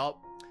like,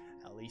 well,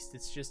 at least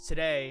it's just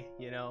today,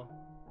 you know?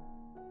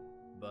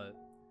 But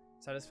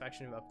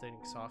satisfaction of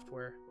updating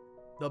software.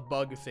 The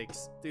bug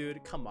fix.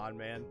 Dude, come on,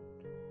 man.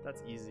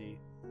 That's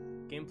easy.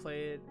 Game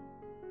played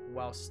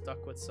while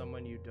stuck with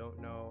someone you don't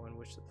know in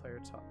which the player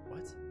talk.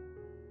 What?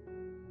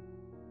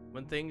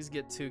 When things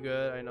get too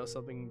good, I know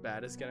something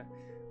bad is gonna.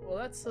 Well,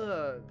 that's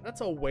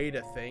a way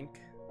to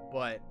think,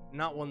 but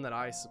not one that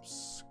I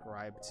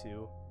subscribe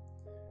to.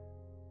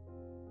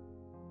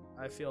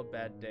 I feel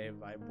bad day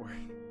vibe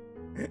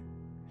word.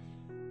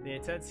 The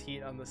intense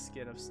heat on the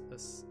skin of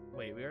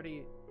wait, we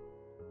already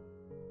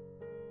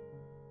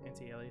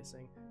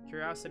anti-aliasing.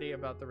 Curiosity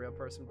about the real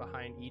person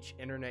behind each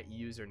internet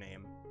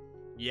username.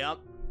 Yep.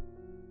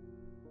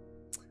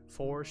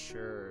 For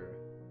sure.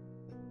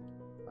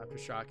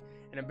 Aftershock.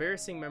 An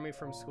embarrassing memory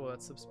from school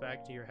that slips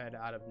back to your head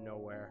out of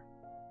nowhere.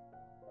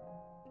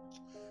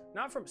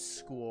 Not from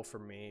school for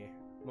me.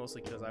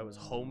 Mostly because I was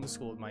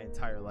homeschooled my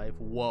entire life.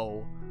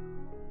 Whoa.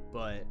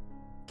 But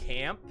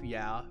camp?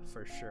 Yeah,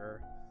 for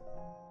sure.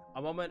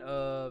 A moment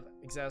of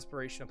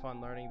exasperation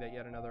upon learning that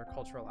yet another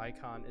cultural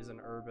icon is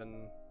an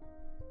urban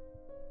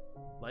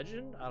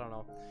legend? I don't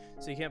know.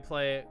 So you can't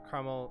play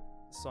Caramel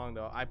song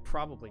though. I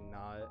probably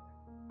not.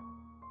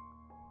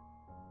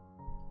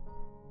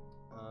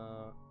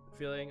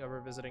 Feeling of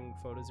revisiting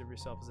photos of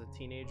yourself as a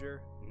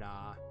teenager?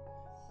 Nah.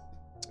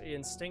 The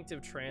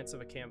instinctive trance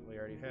of a camp. We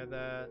already had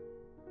that.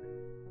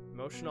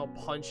 Emotional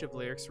punch of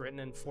lyrics written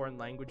in foreign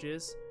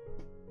languages.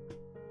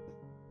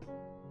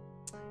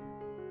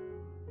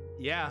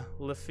 Yeah,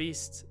 Le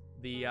Feast,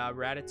 the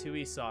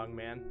Ratatouille song,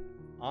 man.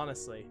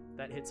 Honestly,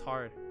 that hits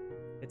hard.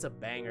 It's a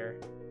banger.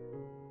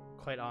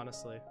 Quite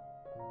honestly.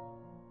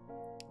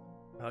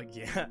 Oh,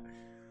 yeah.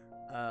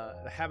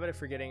 The habit of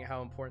forgetting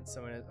how important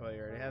someone is. Oh, you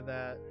already had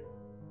that.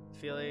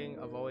 Feeling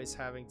of always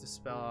having to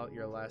spell out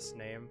your last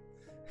name.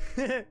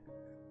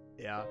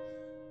 Yeah.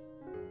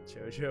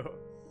 Jojo.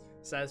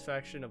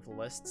 Satisfaction of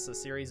lists. A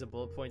series of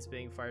bullet points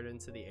being fired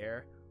into the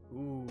air.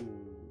 Ooh.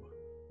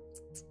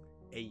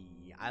 Hey,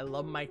 I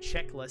love my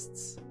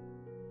checklists.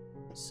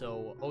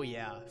 So, oh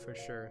yeah, for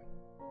sure.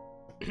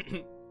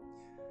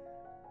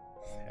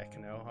 Heck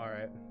no.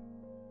 Alright.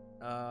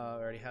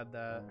 Already had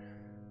that.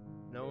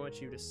 Know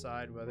what you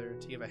decide whether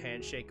to give a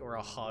handshake or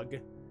a hug.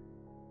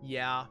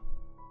 Yeah.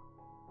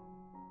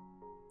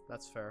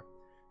 That's fair.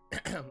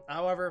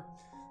 However,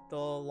 the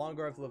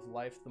longer I've lived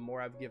life, the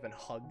more I've given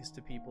hugs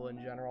to people in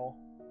general.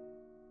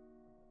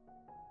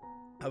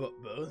 How about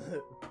both?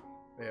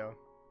 Yeah.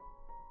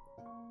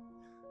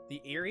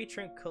 The eerie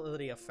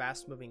tranquility of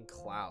fast-moving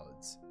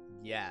clouds.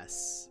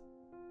 Yes.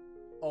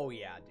 Oh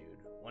yeah, dude.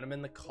 When I'm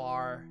in the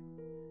car,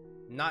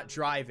 not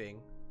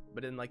driving,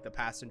 but in like the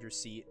passenger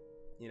seat,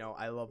 you know,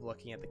 I love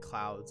looking at the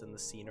clouds and the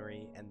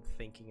scenery and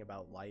thinking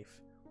about life.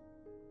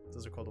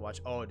 Those are cool to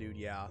watch. Oh, dude,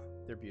 yeah.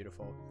 They're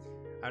beautiful.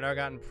 I've now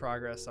gotten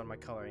progress on my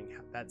coloring.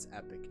 That's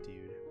epic,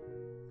 dude.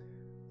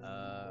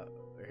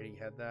 Already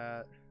had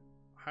that.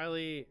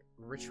 Highly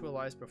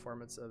ritualized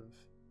performance of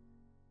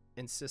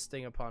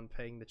insisting upon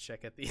paying the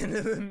check at the end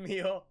of the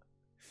meal.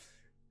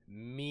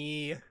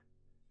 Me.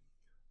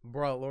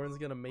 Bro, Lauren's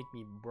gonna make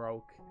me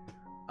broke.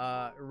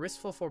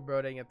 Wistful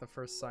foreboding at the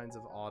first signs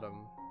of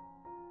autumn.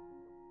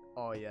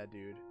 Oh, yeah,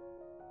 dude.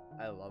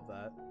 I love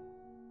that.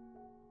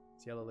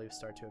 See how the leaves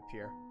start to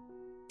appear.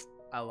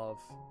 I love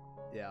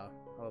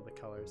the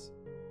colors.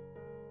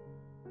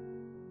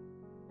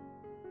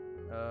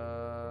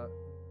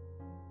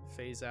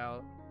 Phase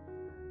out.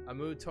 A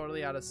mood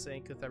totally out of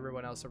sync with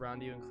everyone else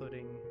around you,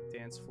 including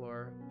dance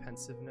floor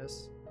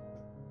pensiveness.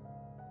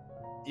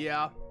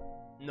 Yeah.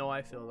 No,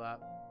 I feel that.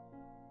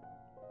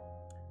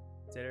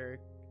 Dinner,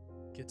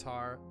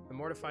 guitar. The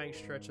mortifying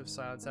stretch of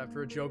silence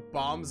after a joke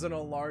bombs in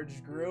a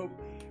large group.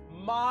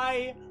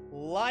 My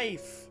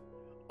life.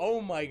 Oh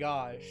my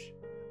gosh.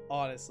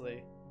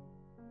 Honestly.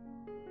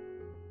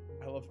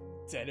 I love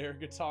dead air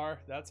guitar.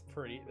 That's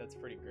pretty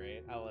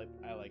great. I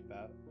like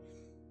that.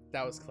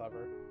 That was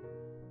clever.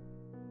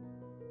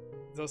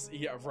 Those,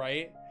 yeah,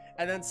 right?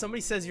 And then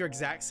somebody says your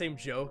exact same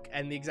joke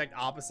and the exact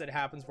opposite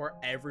happens where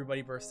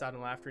everybody bursts out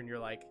in laughter and you're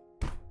like,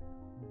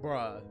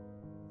 bruh.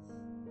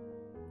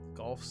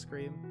 Golf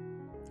scream?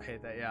 I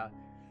hate that, yeah.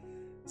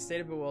 State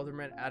of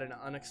bewilderment at an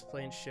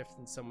unexplained shift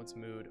in someone's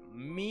mood.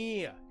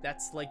 Me!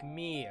 That's like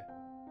me.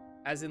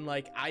 As in,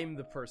 like, I'm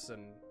the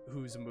person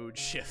whose mood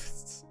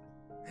shifts.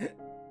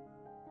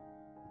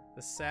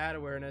 The sad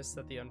awareness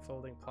that the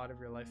unfolding plot of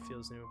your life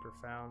feels new and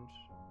profound.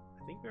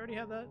 I think we already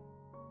had that.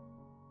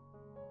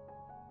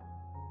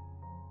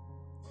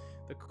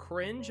 The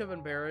cringe of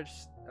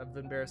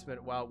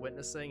embarrassment while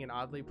witnessing an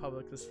oddly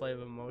public display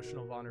of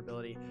emotional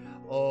vulnerability.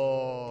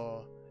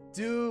 Oh,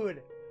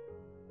 dude.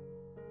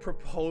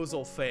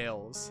 Proposal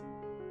fails.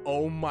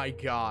 Oh my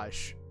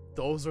gosh.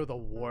 Those are the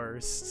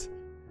worst.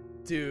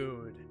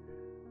 Dude.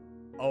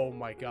 Oh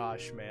my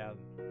gosh, man.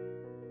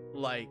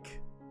 Like,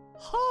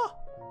 huh?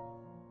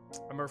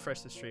 I'm gonna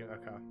refresh the stream.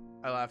 Okay.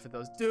 I laugh at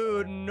those.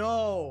 Dude,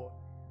 no.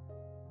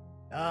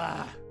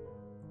 Ah.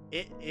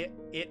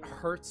 It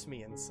hurts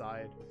me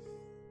inside.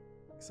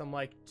 Cause I'm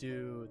like,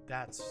 dude,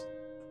 that's,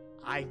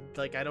 I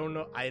don't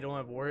know, I don't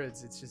have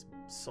words. It's just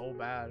so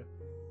bad.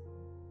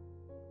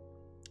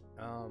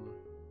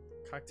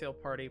 Cocktail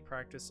party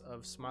practice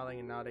of smiling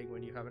and nodding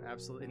when you have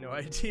absolutely no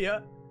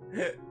idea.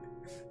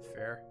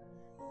 Fair.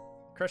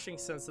 Crushing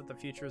sense that the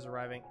future is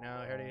arriving. No,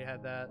 I already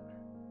had that.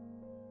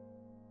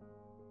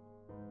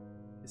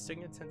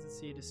 Distinct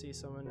tendency to see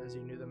someone as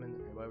you knew them in.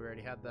 Well, we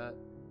already had that.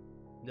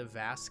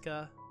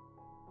 Nevaska.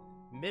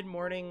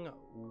 Mid-morning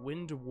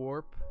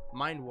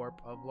mind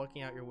warp of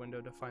looking out your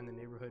window to find the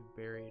neighborhood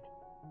buried.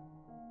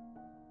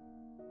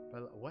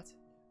 What?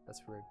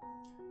 That's weird.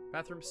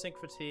 Bathroom sink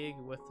fatigue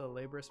with the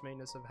laborious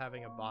maintenance of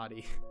having a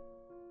body.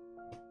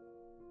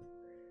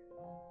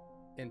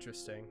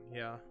 Interesting,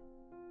 yeah.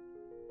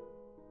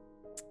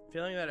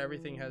 Feeling that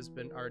everything has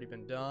already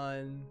been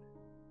done.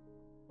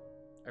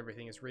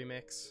 Everything is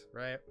remix,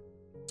 right?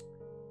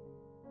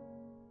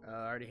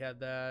 I already had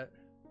that.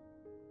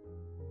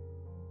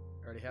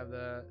 Already have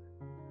that.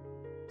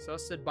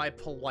 Exhausted by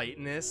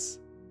politeness.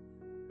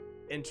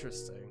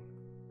 Interesting.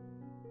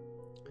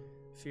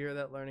 Fear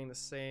that learning the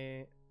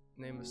same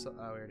name of oh, we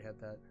already had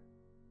that.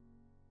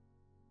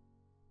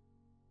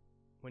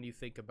 When you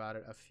think about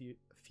it, a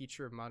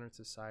feature of modern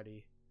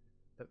society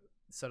that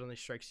suddenly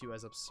strikes you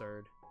as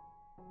absurd.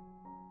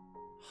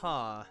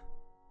 Huh.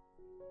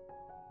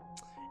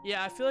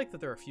 Yeah, I feel like that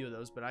there are a few of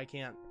those, but I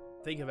can't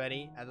think of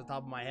any at the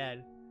top of my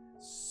head.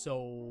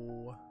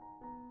 So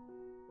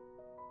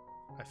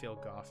I feel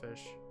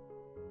goffish.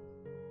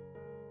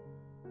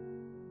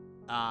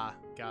 Ah,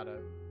 got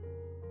it.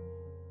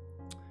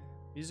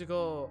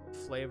 Musical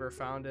flavor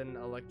found in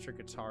electric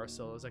guitar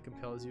solos that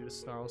compels you to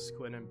snarl,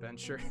 squint, and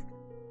bench your...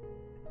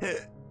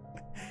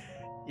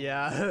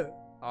 Yeah,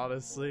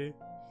 honestly.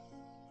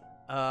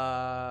 We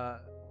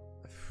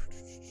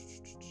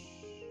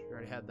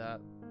already had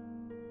that.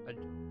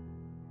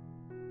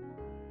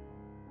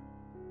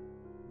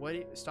 What do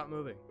you... Stop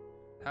moving.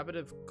 Habit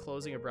of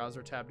closing a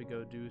browser tab to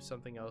go do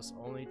something else,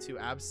 only to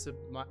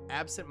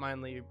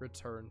absent-mindedly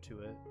return to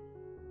it.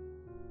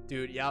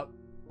 Dude, yep.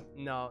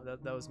 No,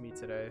 that was me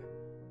today.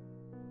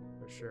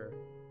 For sure.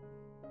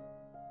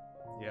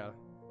 Yeah.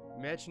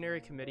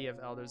 Imaginary committee of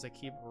elders that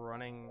keep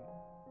running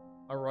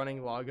a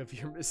running log of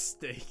your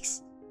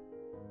mistakes.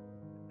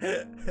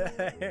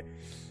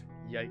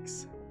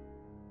 Yikes.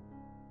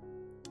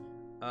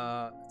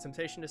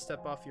 Temptation to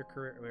step off your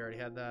career. We already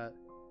had that.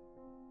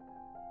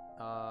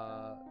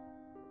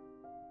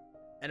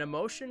 An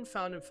emotion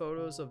found in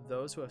photos of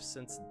those who have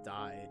since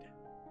died.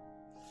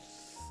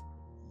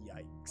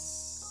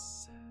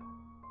 Yikes.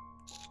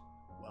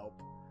 Welp.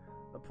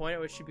 The point at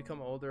which you become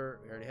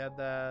older. We already had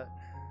that.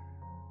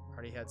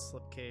 Already had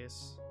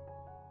slipcase.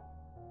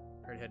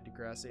 Already had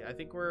Degrassi. I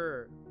think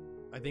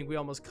we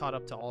almost caught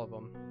up to all of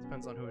them.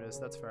 Depends on who it is.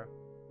 That's fair.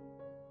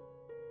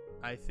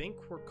 I think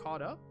we're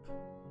caught up.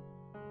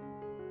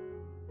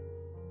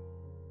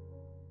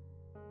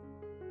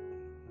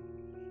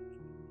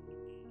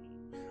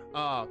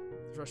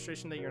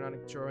 Frustration that you're not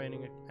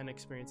enjoying an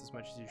experience as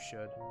much as you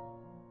should.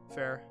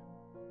 Fair.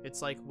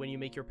 It's like when you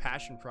make your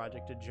passion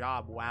project a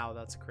job. Wow,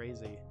 that's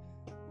crazy.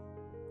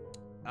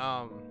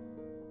 So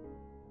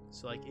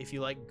like if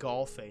you like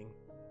golfing,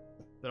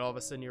 then all of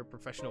a sudden you're a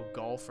professional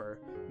golfer.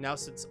 Now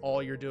since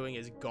all you're doing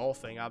is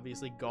golfing,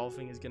 obviously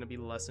golfing is going to be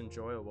less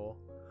enjoyable.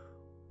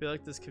 I feel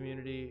like this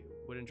community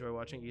would enjoy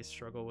watching you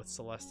struggle with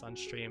Celeste on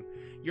stream.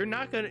 You're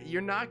not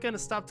gonna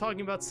stop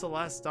talking about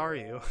Celeste, are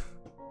you?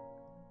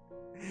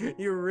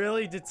 You're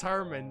really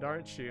determined,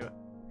 aren't you?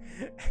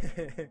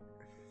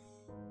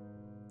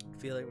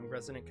 Feeling like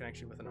resonant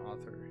connection with an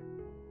author.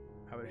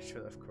 How would I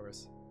show that? Of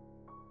course.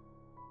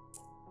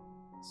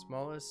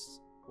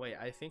 Smallest. Wait,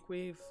 I think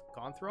we've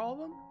gone through all of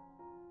them.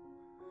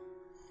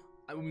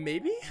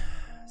 Maybe.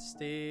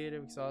 State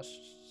of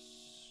exhaustion.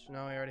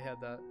 No, I already had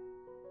that.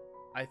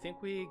 I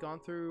think we've gone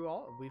through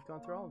all of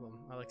them.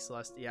 I like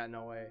Celeste. Yeah,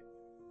 no way.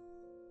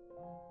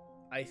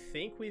 I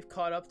think we've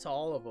caught up to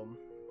all of them.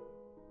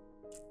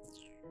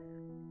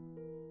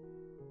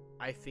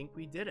 I think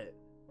we did it.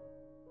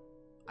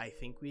 I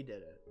think we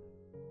did it.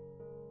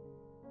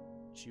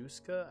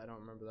 Juska? I don't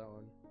remember that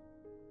one.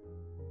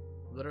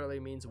 Literally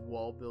means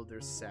wall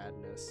builder's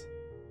sadness.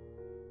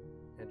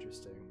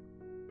 Interesting.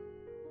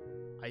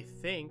 I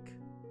think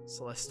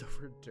Celeste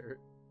over dirt.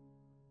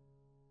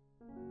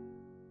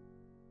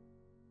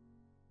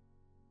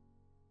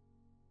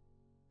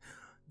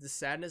 The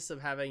sadness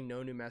of having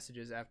no new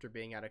messages after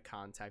being out of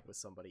contact with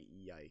somebody.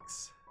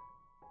 Yikes.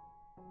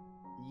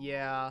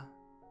 Yeah.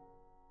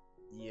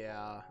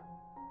 Yeah.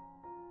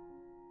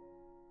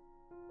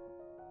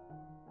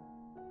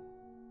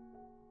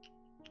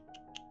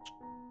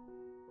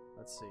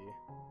 Let's see.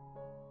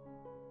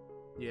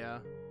 Yeah.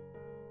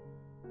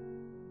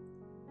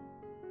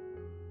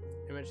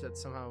 Image that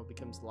somehow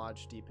becomes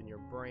lodged deep in your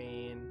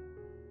brain.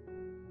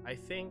 I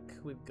think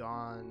we've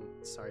gone.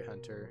 Sorry,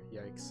 Hunter.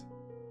 Yikes.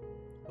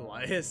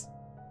 Elias.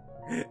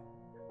 Hint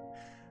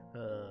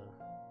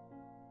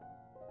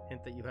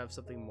that you have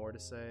something more to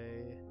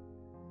say.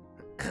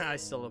 I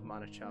still have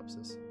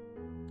Monochopsis.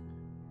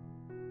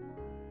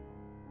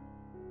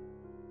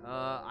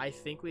 I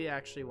think we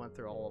actually went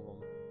through all of them.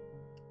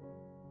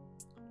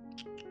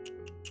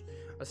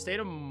 A state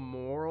of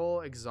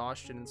moral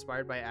exhaustion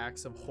inspired by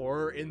acts of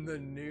horror in the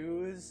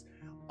news.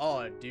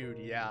 Oh, dude,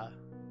 yeah,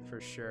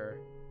 for sure.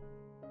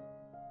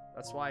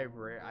 That's why I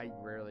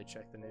rarely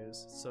check the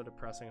news. It's so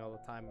depressing all the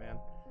time, man.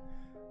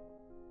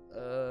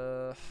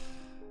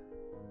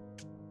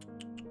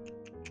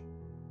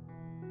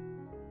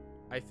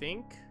 I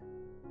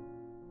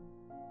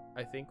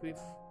think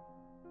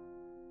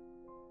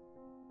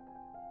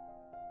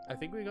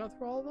we've gone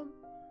through all of them.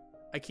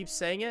 I keep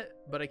saying it,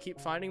 but I keep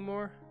finding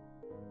more.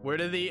 Where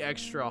did the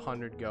extra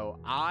 100 go?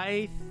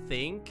 I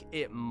think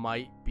it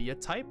might be a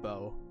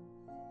typo.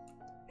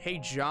 Hey,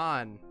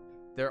 John,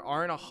 there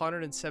aren't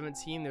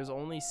 117. There's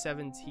only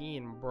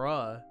 17,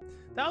 bruh.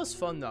 That was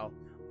fun, though.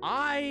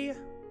 I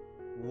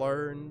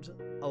learned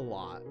a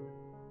lot,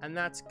 and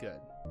that's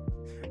good.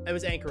 It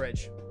was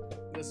Anchorage.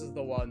 This is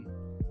the one.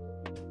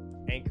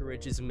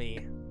 Anchorage is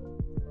me.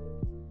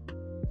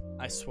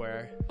 I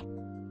swear.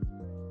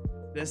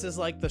 This is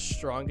like the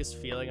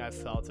strongest feeling I've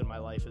felt in my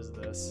life is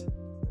this.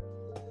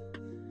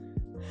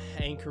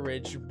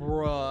 Anchorage,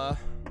 bruh.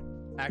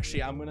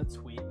 Actually, I'm gonna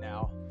tweet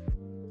now.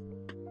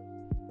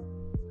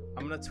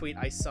 I'm gonna tweet,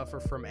 I suffer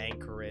from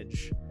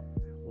Anchorage.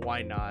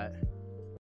 Why not?